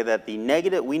would say that we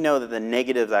know that the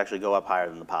negatives actually go up higher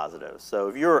than the positives. So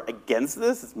if you're against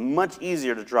this, it's much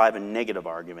easier to drive a negative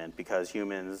argument because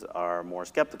humans are more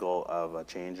skeptical of a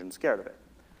change and scared of it.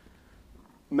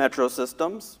 Metro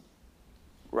systems,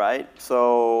 right?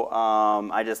 So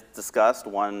I just discussed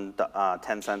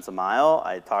 10 cents a mile.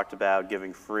 I talked about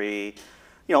giving free.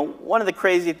 One of the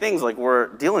crazy things we're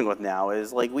dealing with now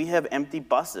is we have empty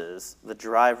buses that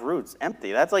drive routes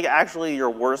empty. That's actually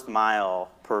your worst mile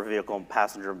per vehicle,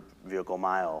 passenger vehicle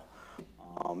mile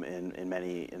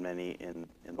in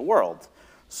the world.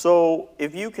 So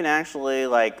if you can actually,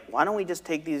 like, why don't we just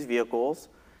take these vehicles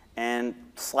and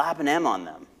slap an M on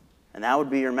them? And that would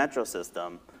be your metro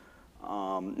system.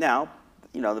 Now,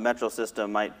 the metro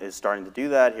system is starting to do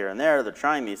that here and there. They're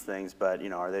trying these things, but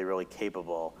are they really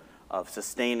capable of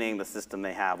sustaining the system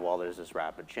they have while there's this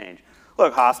rapid change?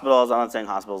 Look, hospitals, I'm not saying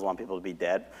hospitals want people to be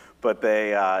dead, but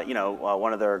they,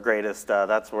 one of their greatest,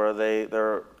 that's where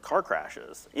their car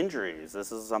crashes, injuries.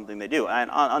 This is something they do. And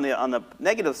on the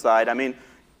negative side, I mean,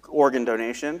 organ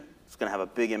donation is going to have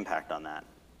a big impact on that.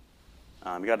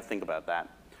 You got to think about that.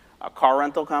 Car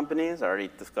rental companies, I already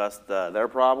discussed their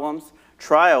problems.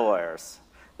 Trial lawyers,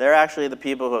 they're actually the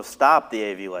people who have stopped the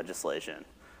AV legislation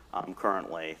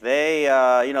currently. They,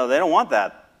 they don't want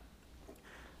that.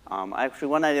 Actually,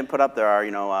 one I didn't put up there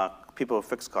are, people who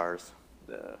fix cars.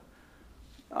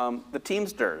 The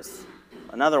Teamsters,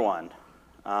 another one.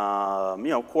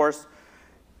 Of course,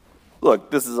 look,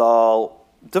 this is all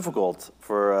difficult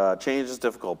for change is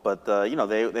difficult, but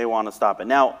they want to stop it.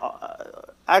 Now,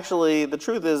 actually, the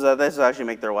truth is that this will actually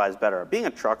make their lives better. Being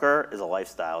a trucker is a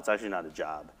lifestyle. It's actually not a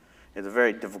job. It's a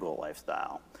very difficult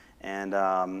lifestyle. And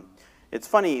it's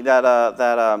funny that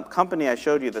that company I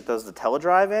showed you that does the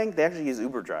teledriving, they actually use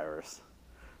Uber drivers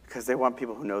because they want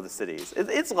people who know the cities.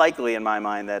 It's likely in my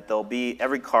mind that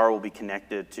every car will be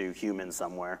connected to humans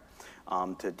somewhere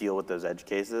to deal with those edge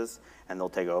cases, and they'll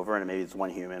take over, and maybe it's one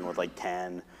human with like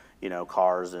 10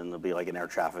 cars, and there'll be like an air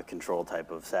traffic control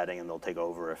type of setting, and they'll take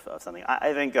over if something.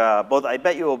 I think I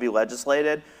bet you it will be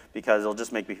legislated because it'll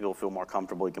just make people feel more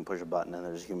comfortable. You can push a button, and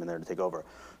there's a human there to take over.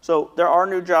 So there are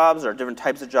new jobs. There are different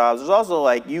types of jobs. There's also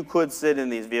like you could sit in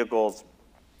these vehicles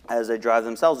as they drive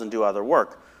themselves and do other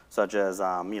work, such as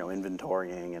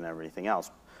inventorying and everything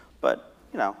else. But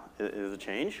it is a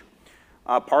change.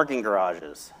 Parking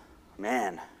garages,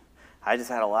 man. I just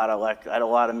had a lot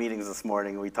of meetings this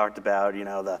morning. We talked about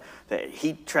the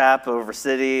heat trap over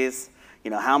cities,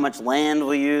 how much land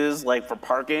we use for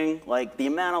parking. Like the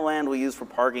amount of land we use for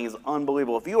parking is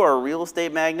unbelievable. If you are a real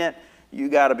estate magnate, you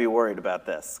got to be worried about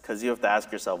this because you have to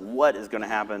ask yourself what is going to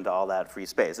happen to all that free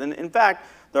space. And in fact,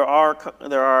 there are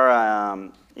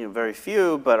very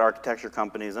few, but architecture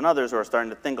companies and others who are starting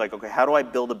to think like, okay, how do I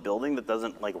build a building that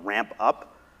doesn't ramp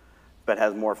up, but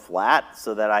has more flat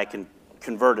so that I can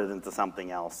convert it into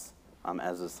something else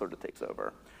as this sort of takes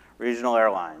over. Regional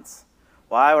airlines.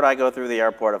 Why would I go through the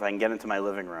airport if I can get into my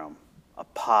living room? A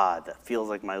pod that feels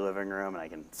like my living room, and I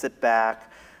can sit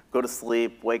back, go to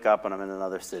sleep, wake up, and I'm in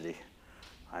another city.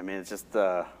 I mean, it's just,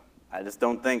 I just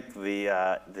don't think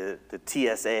the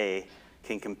TSA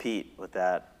can compete with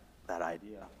that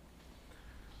idea.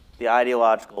 The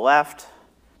ideological left,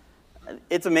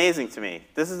 it's amazing to me.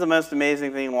 This is the most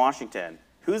amazing thing in Washington.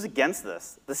 Who's against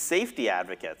this? The safety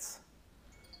advocates,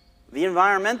 the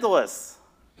environmentalists,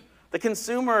 the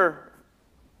consumer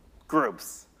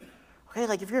groups. Okay,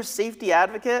 like if you're a safety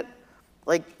advocate,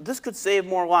 this could save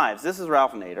more lives. This is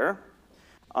Ralph Nader.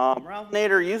 Ralph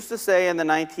Nader used to say in the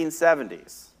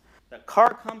 1970s that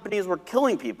car companies were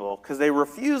killing people because they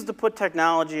refused to put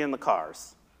technology in the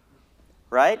cars,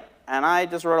 right? And I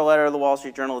just wrote a letter to the Wall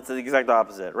Street Journal that said the exact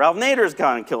opposite. Ralph Nader's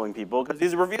kind of killing people because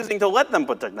he's refusing to let them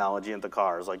put technology into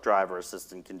cars, like driver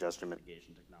assistant congestion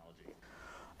mitigation technology.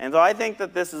 And so I think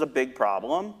that this is a big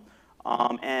problem.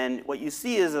 And what you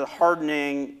see is a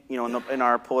hardening, in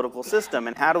our political system.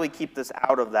 And how do we keep this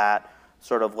out of that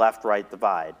sort of left-right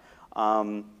divide?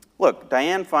 Look,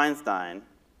 Dianne Feinstein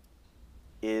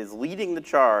is leading the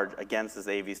charge against this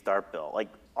AV START bill. Like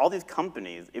all these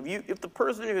companies, if the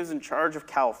person who's in charge of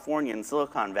California and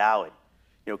Silicon Valley,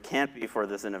 can't be for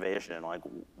this innovation,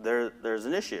 there's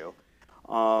an issue.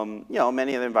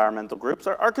 Many of the environmental groups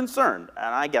are concerned,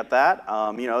 and I get that.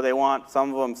 They want,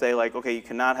 some of them say okay, you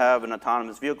cannot have an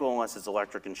autonomous vehicle unless it's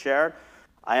electric and shared.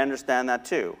 I understand that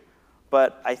too.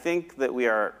 But I think that we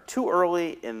are too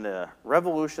early in the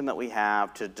revolution that we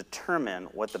have to determine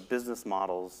what the business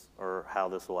models or how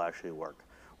this will actually work.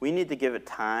 We need to give it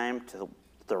time to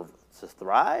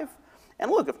thrive. And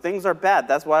look, if things are bad,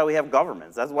 that's why we have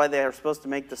governments. That's why they are supposed to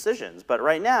make decisions. But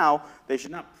right now, they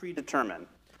should not predetermine.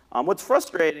 What's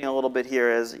frustrating a little bit here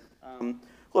is,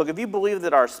 look, if you believe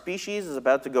that our species is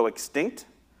about to go extinct,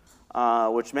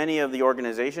 which many of the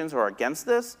organizations who are against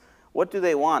this, what do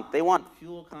they want? They want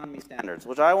fuel economy standards,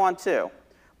 which I want too.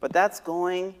 But that's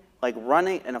going like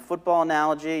running, in a football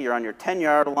analogy, you're on your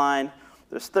 10-yard line,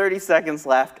 there's 30 seconds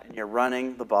left, and you're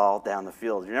running the ball down the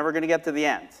field. You're never going to get to the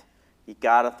end. You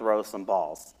got to throw some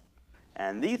balls.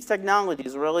 And these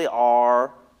technologies really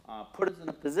are put us in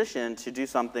a position to do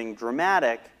something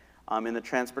dramatic in the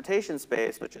transportation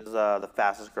space, which is the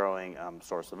fastest growing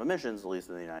source of emissions, at least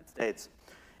in the United States.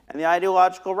 and the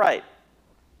ideological right.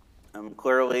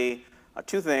 Clearly,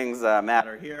 two things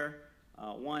matter here.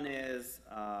 One is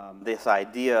this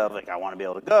idea of like, I want to be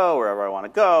able to go wherever I want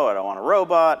to go. I don't want a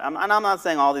robot. And I'm not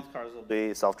saying all these cars will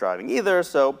be self-driving either.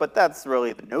 But that's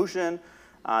really the notion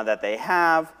that they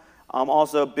have.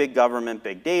 Also, big government,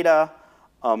 big data.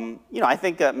 I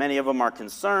think that many of them are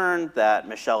concerned that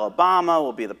Michelle Obama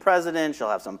will be the president. She'll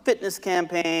have some fitness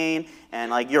campaign, and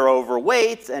like you're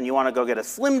overweight, and you want to go get a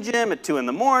Slim Jim at 2 in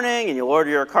the morning, and you'll order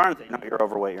your car and say, no, you're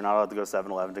overweight. You're not allowed to go to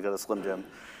 7-Eleven to go to Slim Jim.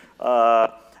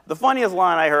 The funniest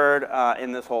line I heard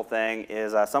in this whole thing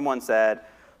is someone said,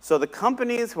 so the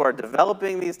companies who are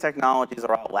developing these technologies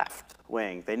are all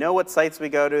left-wing. They know what sites we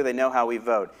go to. They know how we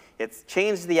vote. It's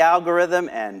changed the algorithm,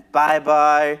 and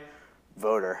bye-bye,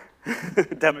 voter.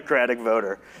 Democratic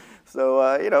voter.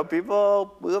 So,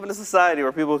 we live in a society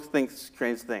where people think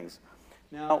strange things.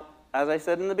 Now, as I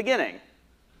said in the beginning,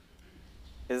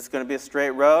 is this going to be a straight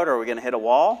road, or are we going to hit a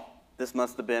wall? This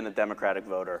must have been a Democratic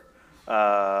voter.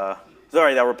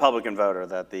 Sorry, that Republican voter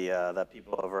that that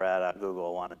people over at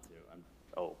Google wanted to.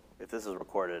 Oh, if this is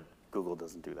recorded, Google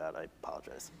doesn't do that. I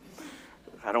apologize.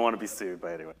 I don't want to be sued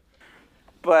by anyone.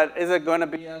 But is it going to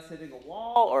be us hitting a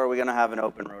wall, or are we going to have an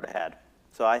open road ahead?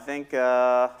 So I think,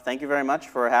 thank you very much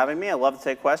for having me. I love to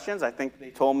take questions. I think they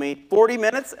told me 40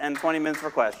 minutes and 20 minutes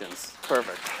for questions.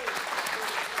 Perfect.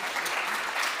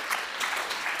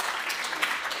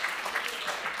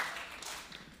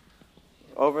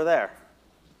 Over there.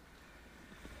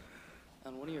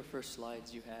 On one of your first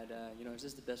slides, you had, is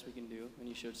this the best we can do? And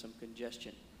you showed some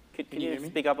congestion. Can you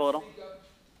speak up a little?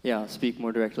 Yeah, I'll speak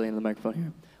more directly into the microphone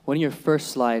here. One of your first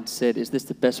slides said, is this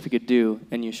the best we could do?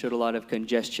 And you showed a lot of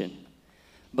congestion.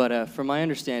 But from my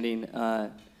understanding,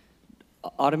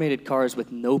 automated cars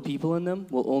with no people in them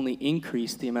will only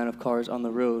increase the amount of cars on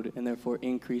the road and therefore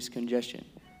increase congestion.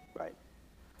 Right.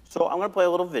 So I'm going to play a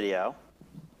little video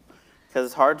because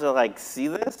it's hard to see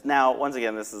this. Now, once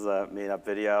again, this is a made-up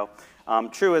video.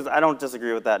 True is, I don't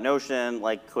disagree with that notion.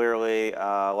 Clearly,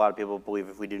 a lot of people believe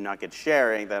if we do not get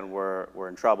sharing, then we're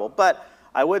in trouble. But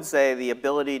I would say the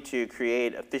ability to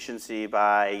create efficiency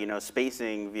by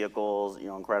spacing vehicles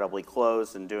incredibly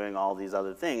close and doing all these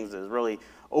other things is really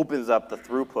opens up the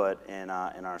throughput in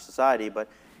our society. But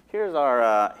here's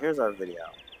our video.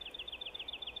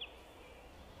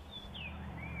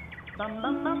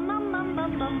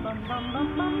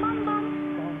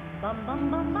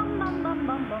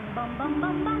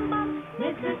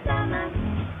 Mr. Summer,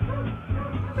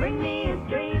 bring me a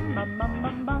dream.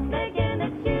 Taking the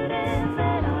cutest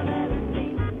that I've ever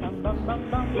seen.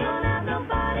 You'll have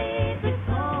nobody to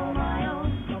call my own.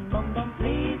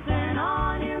 Please turn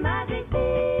on your magic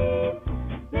beam.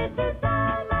 Mr.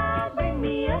 Summer, bring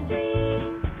me a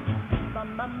dream.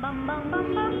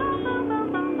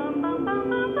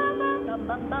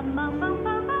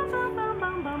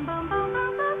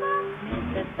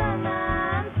 Mr. Summer,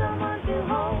 I'm someone to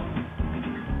hold.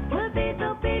 We'll be so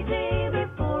busy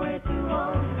before we're too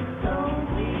old. So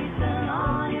please turn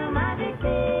on your magic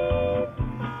beam.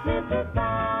 Mr.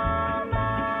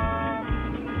 Summer,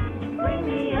 bring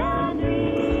me a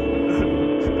dream.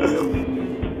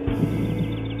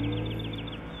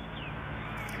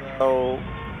 So,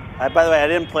 by the way, I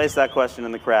didn't place that question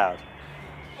in the crowd.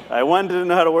 I wanted to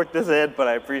know how to work this in, but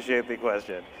I appreciate the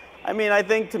question. I mean, I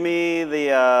think to me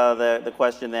the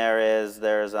question there is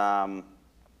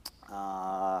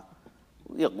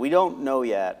we don't know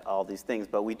yet all these things,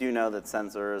 but we do know that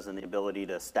sensors and the ability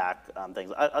to stack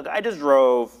things. I just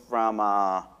drove from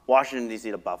Washington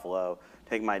D.C. to Buffalo,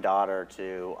 taking my daughter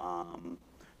to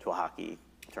a hockey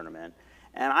tournament,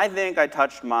 and I think I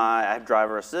touched I have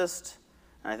driver assist,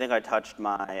 and I think I touched and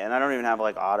I don't even have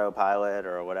Autopilot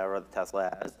or whatever the Tesla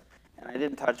has. And I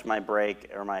didn't touch my brake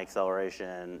or my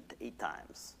acceleration 8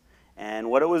 times.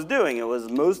 And what it was doing, it was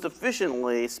most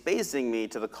efficiently spacing me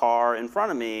to the car in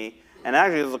front of me. And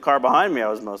actually, it was the car behind me I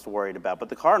was most worried about. But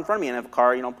the car in front of me, and if a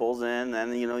car pulls in,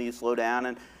 then you slow down.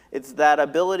 And it's that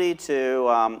ability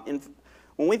to,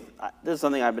 this is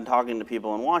something I've been talking to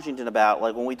people in Washington about,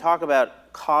 when we talk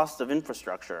about cost of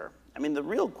infrastructure, I mean, the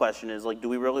real question is, do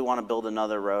we really want to build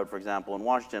another road, for example, in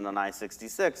Washington on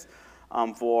I-66?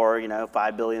 For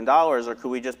 $5 billion, or could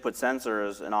we just put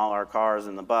sensors in all our cars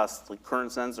in the bus,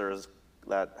 current sensors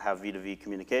that have V2V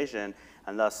communication,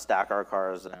 and thus stack our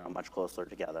cars much closer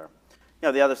together?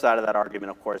 The other side of that argument,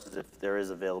 of course, is if there is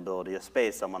availability of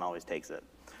space, someone always takes it.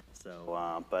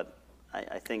 So, but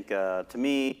I think to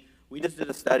me, we just did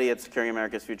a study at Securing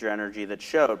America's Future Energy that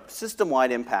showed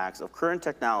system-wide impacts of current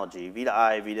technology,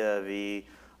 V2I, V2V,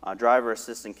 driver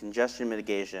assist and congestion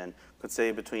mitigation could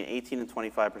save between 18 and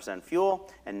 25% fuel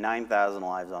and 9,000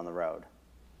 lives on the road.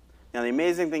 Now, the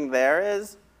amazing thing there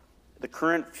is the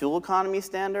current fuel economy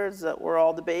standards that we're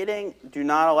all debating do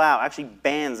not allow, actually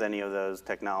bans any of those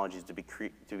technologies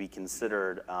to be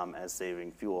considered as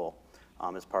saving fuel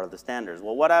as part of the standards.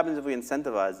 Well, what happens if we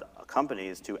incentivize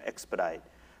companies to expedite?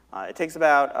 It takes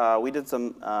about, we did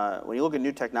some, when you look at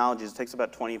new technologies, it takes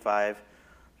about 25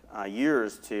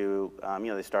 years to,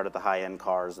 they start at the high-end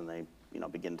cars and they,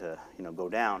 begin to, go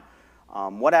down.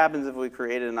 What happens if we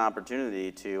created an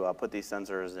opportunity to put these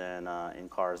sensors in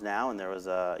cars now, and there was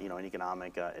an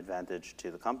economic advantage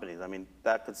to the companies? I mean,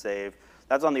 that could save.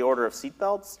 That's on the order of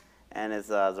seatbelts, and as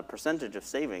a percentage of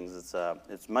savings,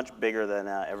 it's much bigger than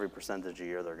every percentage a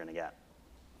year they're going to get.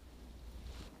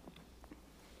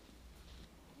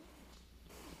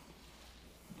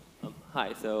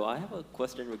 Hi. So I have a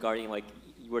question regarding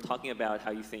you were talking about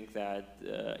how you think that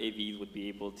AVs would be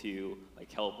able to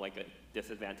help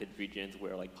disadvantaged regions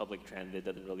where public transit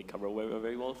doesn't really cover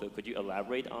very well. So could you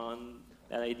elaborate on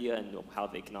that idea and how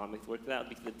the economics work out?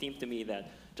 Because it seems to me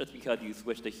that just because you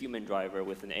switch the human driver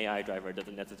with an AI driver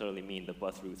doesn't necessarily mean the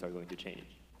bus routes are going to change.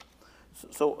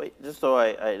 So just so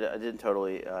I didn't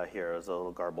totally hear, it was a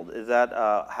little garbled. Is that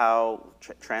how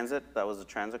transit? That was a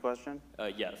transit question?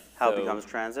 Yes. How it becomes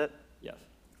transit? Yes.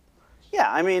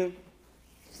 Yeah, I mean,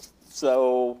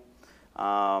 so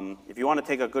if you want to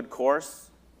take a good course,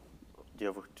 do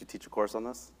you teach a course on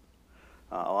this?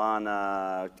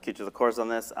 Alon teaches a course on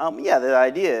this. Yeah, the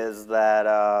idea is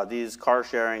that these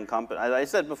car-sharing companies, as I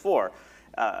said before,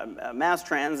 mass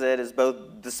transit is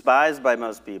both despised by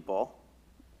most people,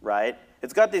 right?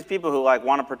 It's got these people who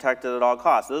want to protect it at all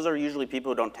costs. Those are usually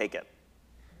people who don't take it,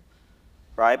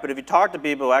 right? But if you talk to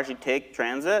people who actually take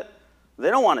transit, they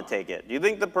don't want to take it. Do you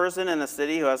think the person in the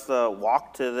city who has to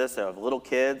walk to this, have little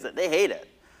kids, they hate it?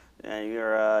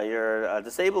 You're a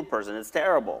disabled person. It's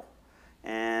terrible.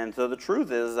 And so the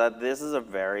truth is that this is a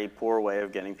very poor way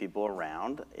of getting people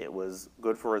around. It was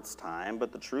good for its time,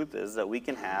 but the truth is that we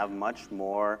can have much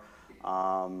more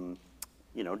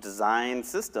design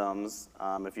systems.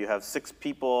 If you have 6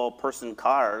 person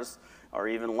cars or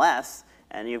even less,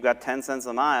 and you've got 10 cents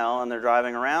a mile and they're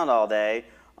driving around all day,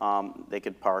 they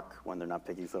could park when they're not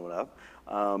picking someone up.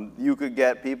 You could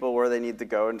get people where they need to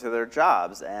go into their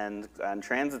jobs. And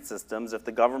transit systems, if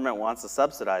the government wants to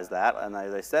subsidize that, and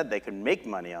as I said, they can make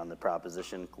money on the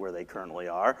proposition where they currently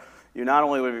are, you not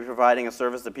only would be providing a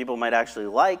service that people might actually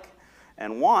like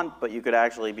and want, but you could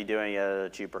actually be doing it at a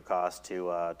cheaper cost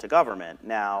to government.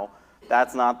 Now,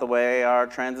 that's not the way our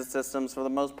transit systems, for the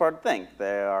most part, think.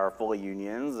 They are full of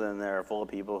unions, and they're full of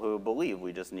people who believe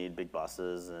we just need big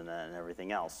buses and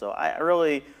everything else. So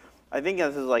I think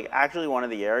this is actually one of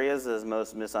the areas that is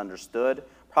most misunderstood,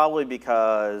 probably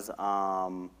because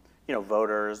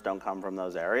voters don't come from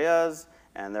those areas,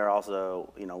 and they're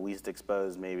also least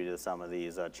exposed maybe to some of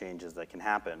these changes that can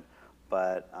happen.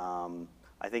 But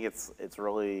I think it's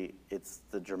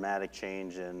the dramatic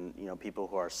change in people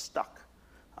who are stuck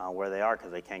where they are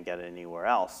because they can't get it anywhere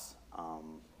else.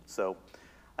 So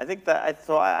I think that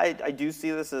I do see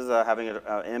this as having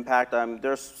an impact.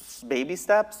 There's baby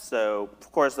steps. So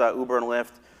of course, Uber and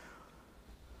Lyft,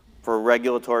 for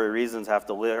regulatory reasons, have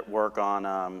to work on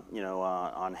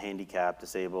on handicapped,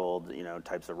 disabled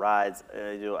types of rides.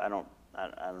 I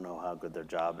don't know how good their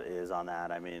job is on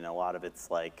that. I mean, a lot of it's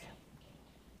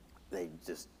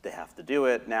they have to do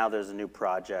it. Now there's a new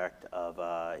project of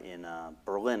in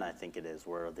Berlin, I think it is,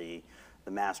 where the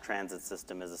mass transit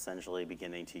system is essentially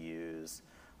beginning to use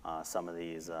some of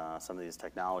these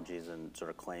technologies and sort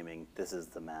of claiming this is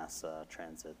the mass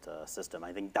transit system.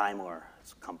 I think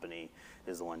Daimler's company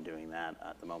is the one doing that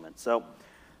at the moment. So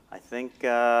I think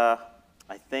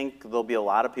there'll be a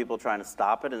lot of people trying to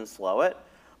stop it and slow it.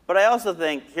 But I also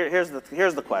think, here's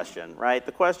the question, right?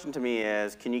 The question to me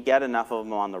is, can you get enough of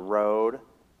them on the road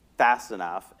fast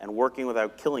enough and working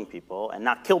without killing people and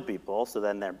not kill people, so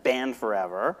then they're banned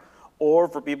forever, or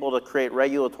for people to create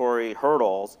regulatory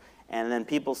hurdles and then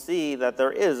people see that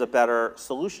there is a better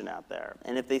solution out there.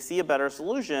 And if they see a better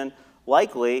solution,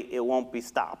 likely it won't be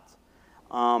stopped.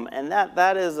 And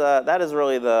that is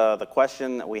really the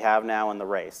question that we have now in the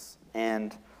race.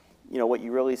 And what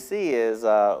you really see is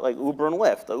like Uber and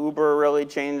Lyft. Uber really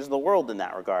changed the world in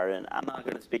that regard. And I'm not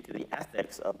going to speak to the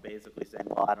ethics of basically saying,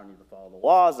 well, I don't need to follow the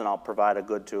laws and I'll provide a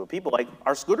good to people. Like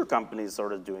our scooter company is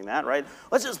sort of doing that, right?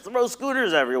 Let's just throw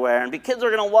scooters everywhere and kids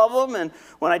are going to love them. And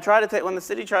when when the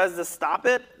city tries to stop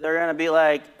it, they're going to be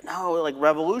like, no, like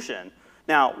revolution.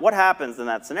 Now, what happens in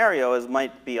that scenario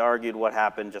might be argued what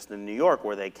happened just in New York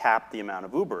where they capped the amount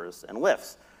of Ubers and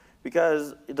Lyfts.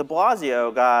 Because de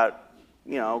Blasio got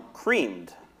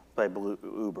creamed by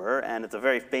Uber, and it's a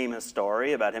very famous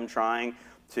story about him trying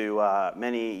to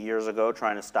many years ago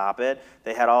trying to stop it.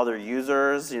 They had all their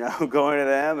users, going to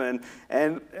them,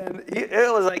 and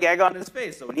it was like egg on his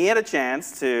face. So when he had a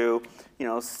chance to,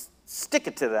 stick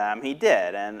it to them, he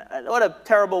did. And what a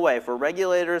terrible way for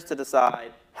regulators to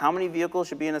decide how many vehicles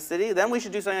should be in a city. Then we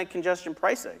should do something like congestion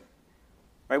pricing,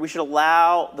 right? We should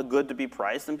allow the good to be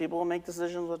priced, and people will make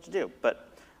decisions what to do. But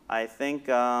I think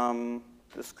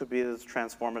this could be as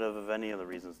transformative of any of the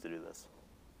reasons to do this.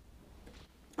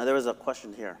 There was a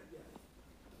question here.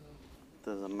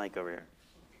 There's a mic over here.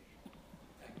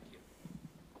 Thank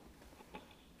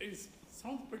you. It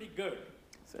sounds pretty good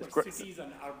It's for great. cities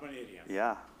and urban areas.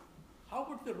 Yeah. How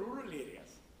about the rural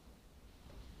areas?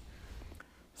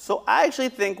 So I actually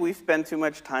think we spend too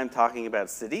much time talking about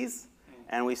cities,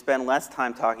 and we spend less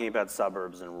time talking about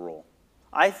suburbs and rural.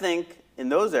 I think in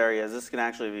those areas, this can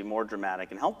actually be more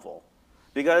dramatic and helpful.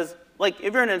 Because,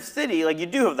 if you're in a city, you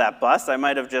do have that bus. I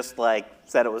might have just,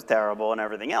 said it was terrible and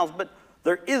everything else, but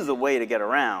there is a way to get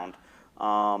around.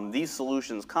 These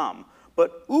solutions come.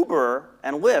 But Uber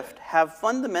and Lyft have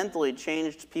fundamentally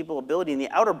changed people's ability in the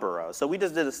outer boroughs. So we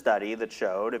just did a study that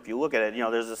showed, if you look at it,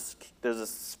 there's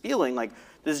this feeling like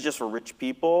this is just for rich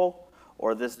people,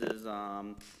 or this is,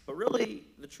 but really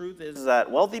the truth is that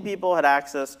wealthy people had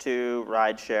access to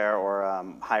rideshare or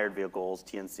hired vehicles,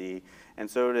 TNC, and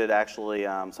so did actually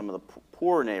some of the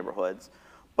poor neighborhoods.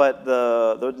 But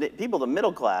the people, the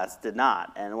middle class, did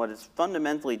not. And what it's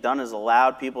fundamentally done is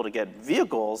allowed people to get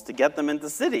vehicles to get them into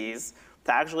cities,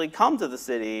 to actually come to the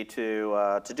city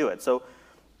to do it. So,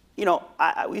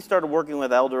 we started working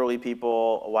with elderly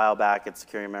people a while back at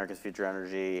Securing America's Future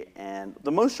Energy. And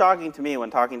the most shocking to me when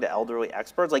talking to elderly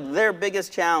experts, their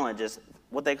biggest challenge is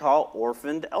what they call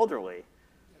orphaned elderly.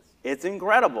 It's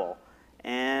incredible.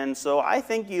 And so I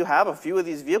think you have a few of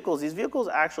these vehicles. These vehicles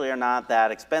actually are not that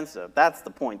expensive. That's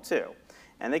the point too.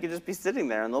 And they could just be sitting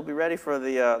there, and they'll be ready for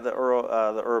the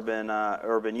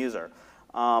urban user.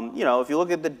 If you look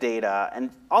at the data,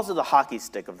 and also the hockey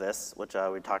stick of this, which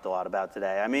we talked a lot about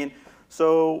today.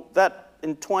 So that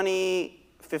in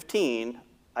 2015,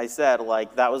 I said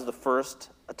that was the first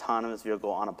autonomous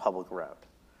vehicle on a public road.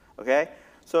 Okay,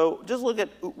 so just look at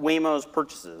Waymo's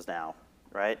purchases now.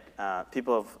 Right?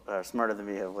 People smarter than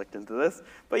me have looked into this.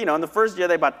 But, in the first year,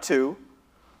 they bought 2.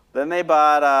 Then they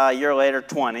bought, a year later,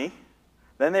 20.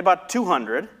 Then they bought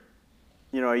 200,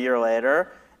 a year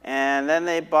later. And then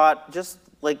they bought, just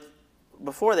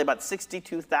before, they bought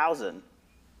 62,000.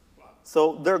 Wow.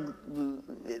 So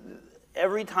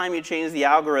every time you change the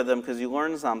algorithm because you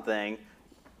learn something,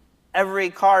 every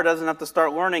car doesn't have to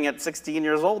start learning at 16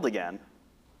 years old again.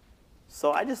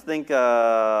 So I just think...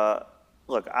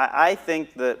 Look, I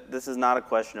think that this is not a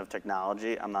question of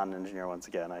technology. I'm not an engineer, once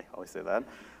again. I always say that.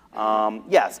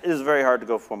 Yes, it is very hard to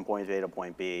go from point A to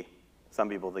point B. Some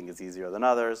people think it's easier than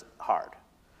others. Hard.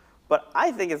 But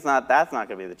I think that's not going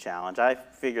to be the challenge. I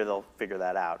figure they'll figure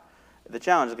that out. The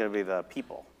challenge is going to be the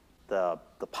people, the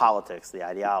politics, the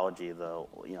ideology, the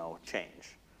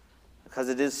change. Because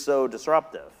it is so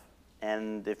disruptive.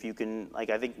 And if you can,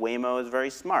 I think Waymo is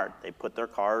very smart. They put their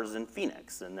cars in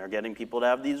Phoenix, and they're getting people to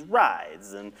have these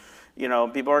rides, and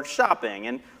people are shopping,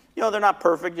 and they're not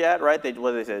perfect yet, right?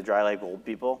 What do they say? They drive like old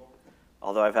people.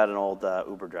 Although I've had an old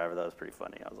Uber driver that was pretty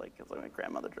funny. It was like my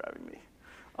grandmother driving me.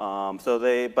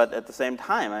 But at the same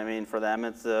time, for them,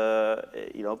 it's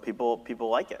people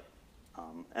like it.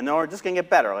 And they're just going to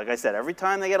get better. Like I said, every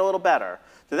time they get a little better.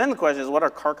 So then the question is, what are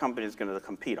car companies going to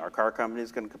compete? Are car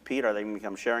companies going to compete? Are they going to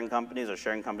become sharing companies? Are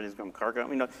sharing companies going to become car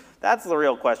companies? That's the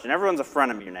real question. Everyone's a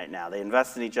frenemy right now. They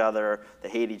invest in each other. They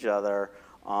hate each other.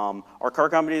 Are car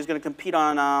companies going to compete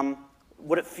on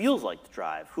what it feels like to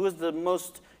drive? Who is the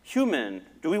most human?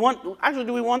 Do we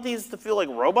want these to feel like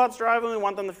robots driving? We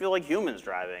want them to feel like humans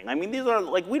driving. These are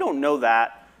we don't know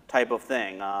that type of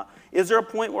thing. Is there a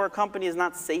point where a company is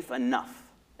not safe enough?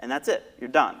 And that's it. You're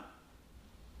done.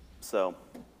 So,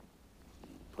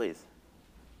 please.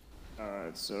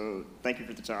 So thank you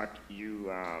for the talk. You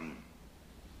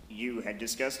had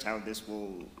discussed how this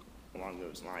will, along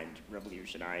those lines,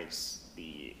 revolutionize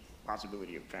the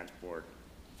possibility of transport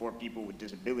for people with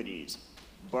disabilities.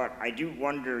 But I do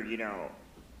wonder,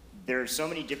 there are so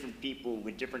many different people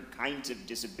with different kinds of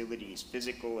disabilities,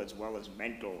 physical as well as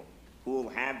mental, who will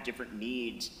have different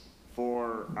needs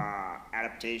for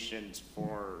adaptations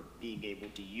for being able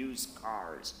to use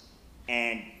cars.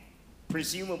 And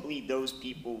presumably those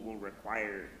people will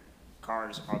require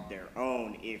cars of their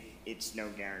own if it's no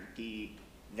guarantee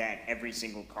that every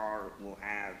single car will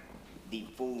have the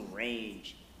full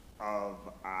range of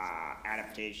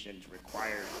adaptations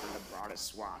required for the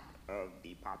broadest swath of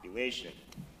the population.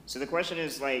 So the question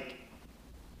is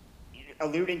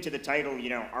alluding to the title, you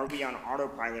know, are we on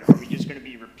autopilot? Are we just going to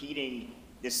be repeating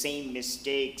the same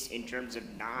mistakes in terms of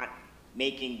not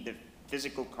making the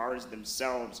physical cars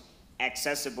themselves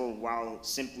accessible while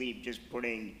simply just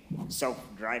putting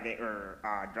self-driving or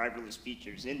driverless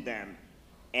features in them?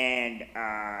 And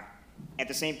at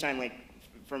the same time, like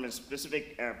from a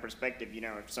specific perspective, you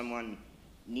know, if someone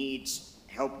needs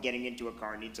help getting into a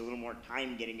car, needs a little more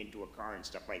time getting into a car and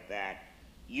stuff like that,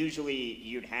 usually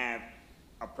you'd have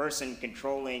a person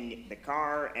controlling the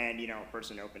car and, you know, a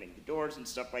person opening the doors and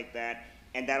stuff like that.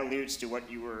 And that alludes to what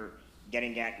you were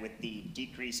getting at with the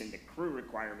decrease in the crew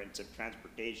requirements of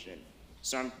transportation.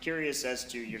 So I'm curious as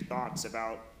to your thoughts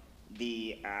about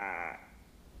the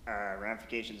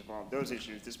ramifications of all of those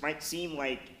issues. This might seem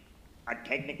like a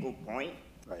technical point,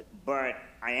 Right. but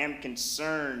I am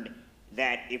concerned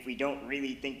that if we don't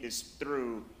really think this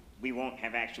through, we won't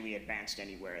have actually advanced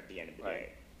anywhere at the end of the day,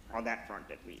 on that front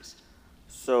at least.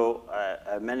 So I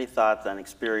have many thoughts and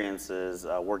experiences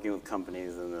working with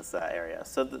companies in this area.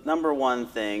 So the number one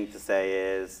thing to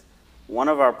say is, one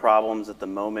of our problems at the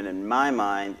moment in my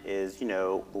mind is, you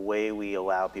know, the way we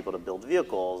allow people to build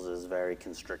vehicles is very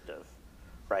constrictive,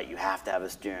 right? You have to have a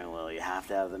steering wheel, you have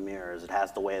to have the mirrors, it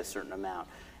has to weigh a certain amount.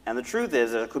 And the truth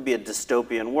is, there could be a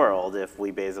dystopian world if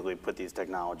we basically put these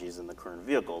technologies in the current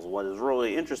vehicles. What is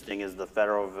really interesting is the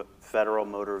Federal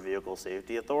Motor Vehicle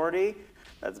Safety Authority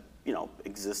that's, you know,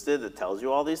 existed, that tells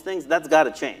you all these things. That's got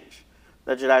to change.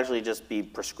 That should actually just be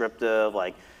prescriptive,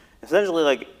 like, essentially,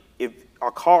 like, if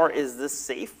our car is this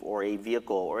safe, or a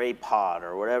vehicle, or a pod,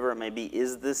 or whatever it may be,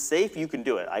 is this safe, you can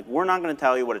do it. Like, we're not going to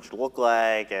tell you what it should look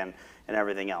like and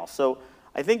everything else. So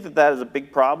I think that that is a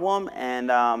big problem, and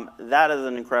that is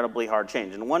an incredibly hard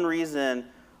change. And one reason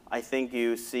I think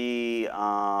you see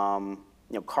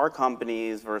you know, car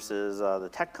companies versus the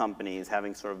tech companies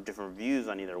having sort of different views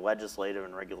on either legislative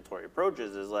and regulatory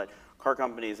approaches is that car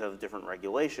companies have different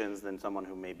regulations than someone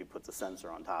who maybe puts a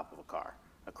sensor on top of a car,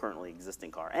 a currently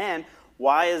existing car. And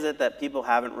why is it that people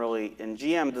haven't really, and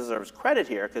GM deserves credit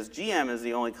here, because GM is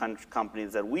the only company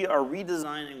that we are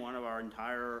redesigning one of our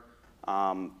entire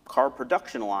car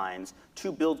production lines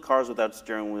to build cars without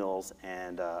steering wheels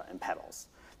and pedals.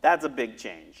 That's a big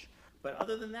change. But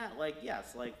other than that, like,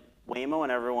 yes, like Waymo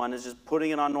and everyone is just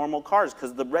putting it on normal cars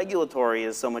because the regulatory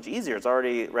is so much easier. It's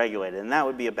already regulated, and that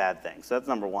would be a bad thing. So that's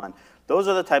number one. Those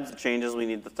are the types of changes we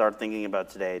need to start thinking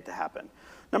about today to happen.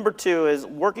 Number two is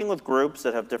working with groups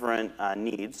that have different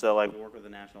needs. So like work with the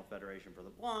National Federation for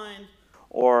the Blind,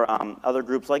 or other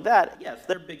groups like that. Yes,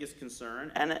 their biggest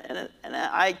concern, and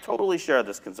I totally share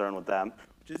this concern with them,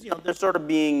 which is, you know, they're sort of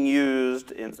being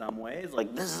used in some ways,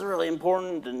 like, this is really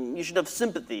important, and you should have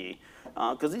sympathy,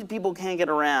 because these people can't get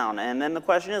around. And then the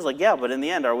question is, like, yeah, but in the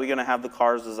end, are we going to have the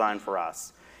cars designed for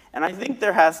us? And I think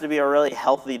there has to be a really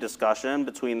healthy discussion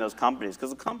between those companies,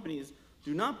 because the companies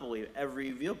do not believe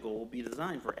every vehicle will be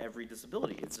designed for every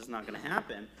disability. It's just not going to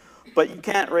happen. But you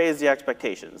can't raise the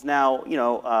expectations. Now, you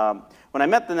know, when I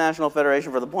met the National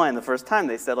Federation for the Blind the first time,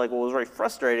 they said, like, what was very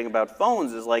frustrating about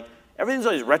phones is, like, everything's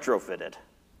always retrofitted,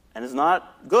 and it's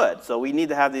not good. So we need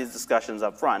to have these discussions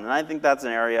up front. And I think that's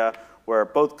an area where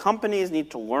both companies need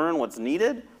to learn what's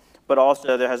needed, but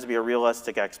also there has to be a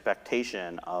realistic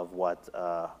expectation of what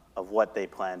they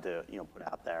plan to, you know, put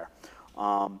out there.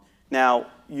 Now,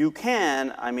 you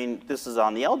can, I mean, this is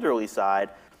on the elderly side.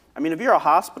 I mean, if you're a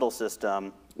hospital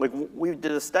system, like, we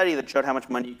did a study that showed how much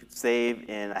money you could save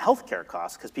in healthcare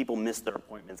costs because people miss their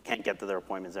appointments, can't get to their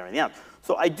appointments, and everything else.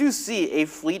 So I do see a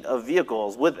fleet of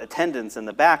vehicles with attendants in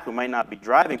the back who might not be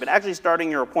driving, but actually starting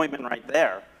your appointment right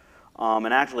there,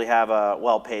 and actually have a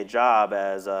well-paid job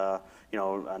as a, you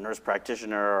know, a nurse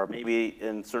practitioner, or maybe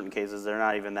in certain cases they're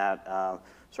not even that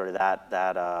sort of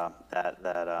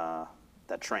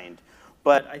that trained.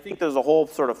 But I think there's a whole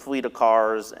sort of fleet of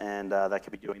cars, and that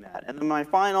could be doing that. And then my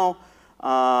final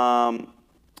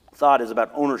thought is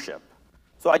about ownership.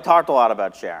 So I talked a lot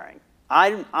about sharing.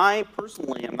 I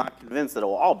personally am not convinced that it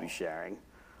will all be sharing.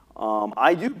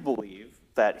 I do believe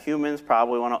that humans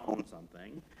probably want to own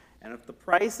something, and if the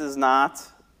price is not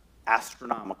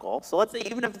astronomical, so let's say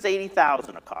even if it's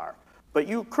 $80,000 a car, but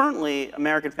you currently,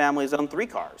 American families own 3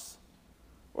 cars,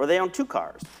 or they own 2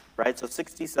 cars, right? So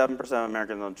 67% of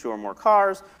Americans own 2 or more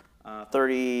cars,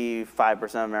 35%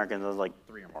 of Americans own like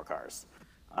 3 or more cars.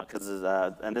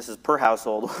 And this is per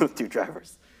household with 2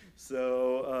 drivers.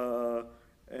 So,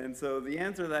 and so the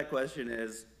answer to that question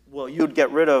is, well, you'd get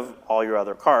rid of all your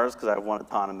other cars, because I have one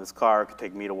autonomous car, could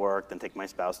take me to work, then take my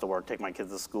spouse to work, take my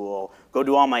kids to school, go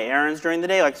do all my errands during the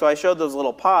day. Like, so I showed those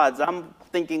little pods. I'm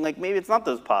thinking, like, maybe it's not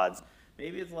those pods.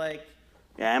 Maybe it's like,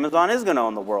 Yeah, Amazon is going to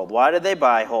own the world. Why did they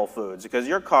buy Whole Foods? Because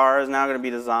your car is now going to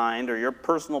be designed, or your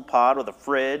personal pod with a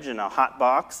fridge and a hot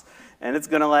box, and it's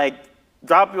going to like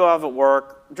drop you off at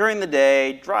work during the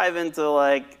day, drive into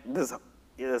like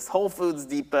this Whole Foods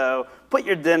depot, put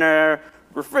your dinner,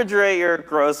 refrigerate your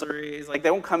groceries. Like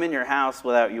they won't come in your house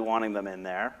without you wanting them in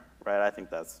there, right? I think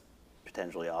that's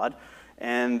potentially odd.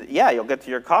 And yeah, you'll get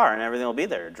to your car and everything will be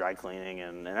there, dry cleaning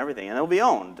and everything, and it'll be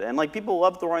owned. And like people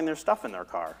love throwing their stuff in their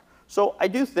car. So I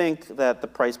do think that the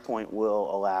price point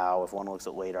will allow, if one looks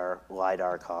at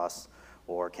LiDAR costs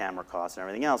or camera costs and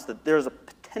everything else, that there's a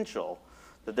potential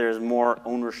that there's more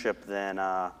ownership than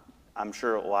I'm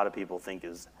sure a lot of people think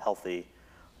is healthy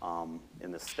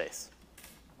in this space.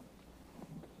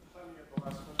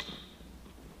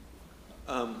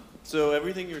 So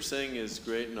everything you're saying is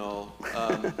great and all.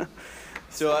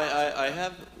 So I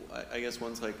have, I guess,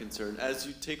 one slight concern. As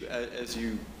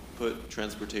you put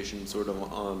transportation sort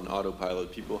of on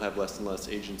autopilot, people have less and less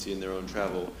agency in their own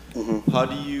travel. How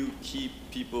do you keep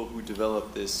people who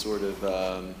develop this sort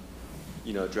of,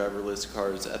 driverless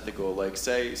cars ethical? Like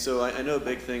so I know a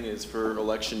big thing is for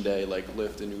election day, like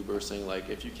Lyft and Uber saying like,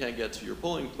 if you can't get to your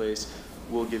polling place,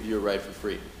 we'll give you a ride for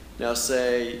free. Now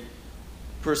say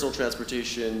personal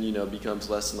transportation, becomes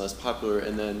less and less popular,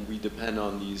 and then we depend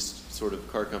on these sort of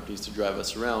car companies to drive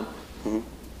us around.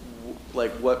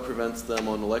 Like, what prevents them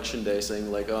on election day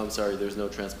saying like, oh, I'm sorry, there's no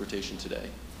transportation today,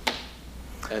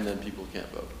 and then people can't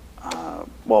vote?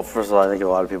 Well, first of all, I think a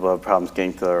lot of people have problems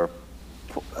getting to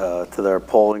their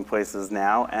polling places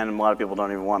now, and a lot of people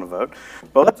don't even want to vote.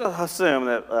 But let's assume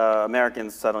that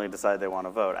Americans suddenly decide they want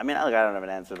to vote. I mean, I don't have an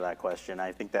answer to that question.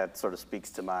 I think that sort of speaks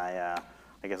to my,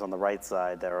 I guess on the right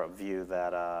side, their view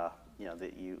that,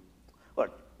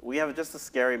 look, we have just a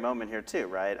scary moment here too,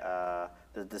 right?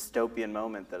 The dystopian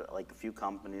moment that like a few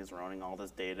companies are owning all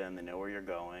this data and they know where you're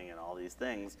going and all these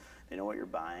things, they know what you're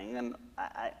buying, and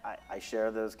I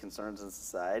share those concerns in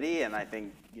society, and I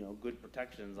think good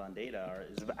protections on data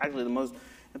is actually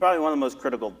probably one of the most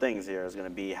critical things here is going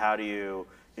to be how do you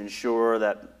ensure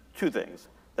that two things,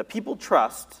 that people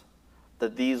trust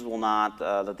that these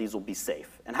will be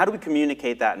safe, and how do we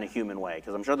communicate that in a human way?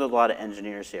 Because I'm sure there's a lot of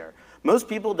engineers here. Most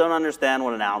people don't understand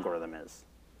what an algorithm is.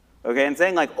 Okay, and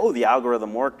saying like, oh, the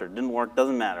algorithm worked or didn't work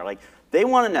doesn't matter. Like, they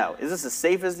want to know, is this as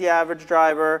safe as the average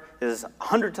driver? Is this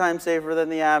 100 times safer than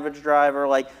the average driver?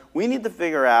 Like, we need to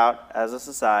figure out, as a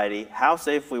society, how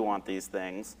safe we want these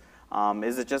things.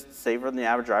 Is it just safer than the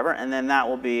average driver? And then that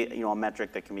will be, a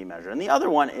metric that can be measured. And the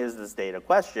other one is this data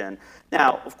question.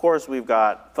 Now, of course, we've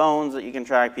got phones that you can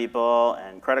track people,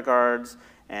 and credit cards,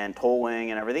 and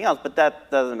tolling and everything else, but that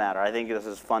doesn't matter. I think this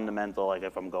is fundamental, like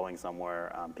if I'm going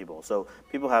somewhere, so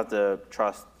people have to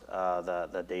trust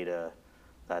that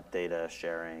data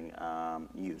sharing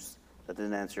use. That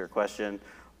didn't answer your question,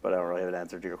 but I don't really have an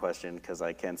answer to your question because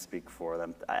I can't speak for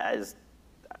them.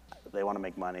 They want to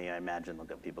make money. I imagine they'll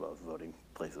get people to voting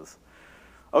places.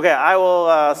 Okay, I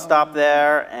will stop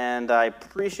there, and I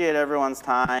appreciate everyone's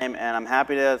time, and I'm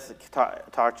happy to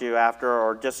talk to you after,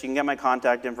 or just you can get my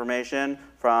contact information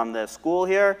from the school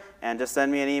here, and just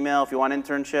send me an email if you want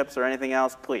internships or anything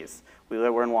else, please.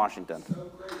 We're in Washington.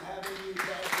 So great having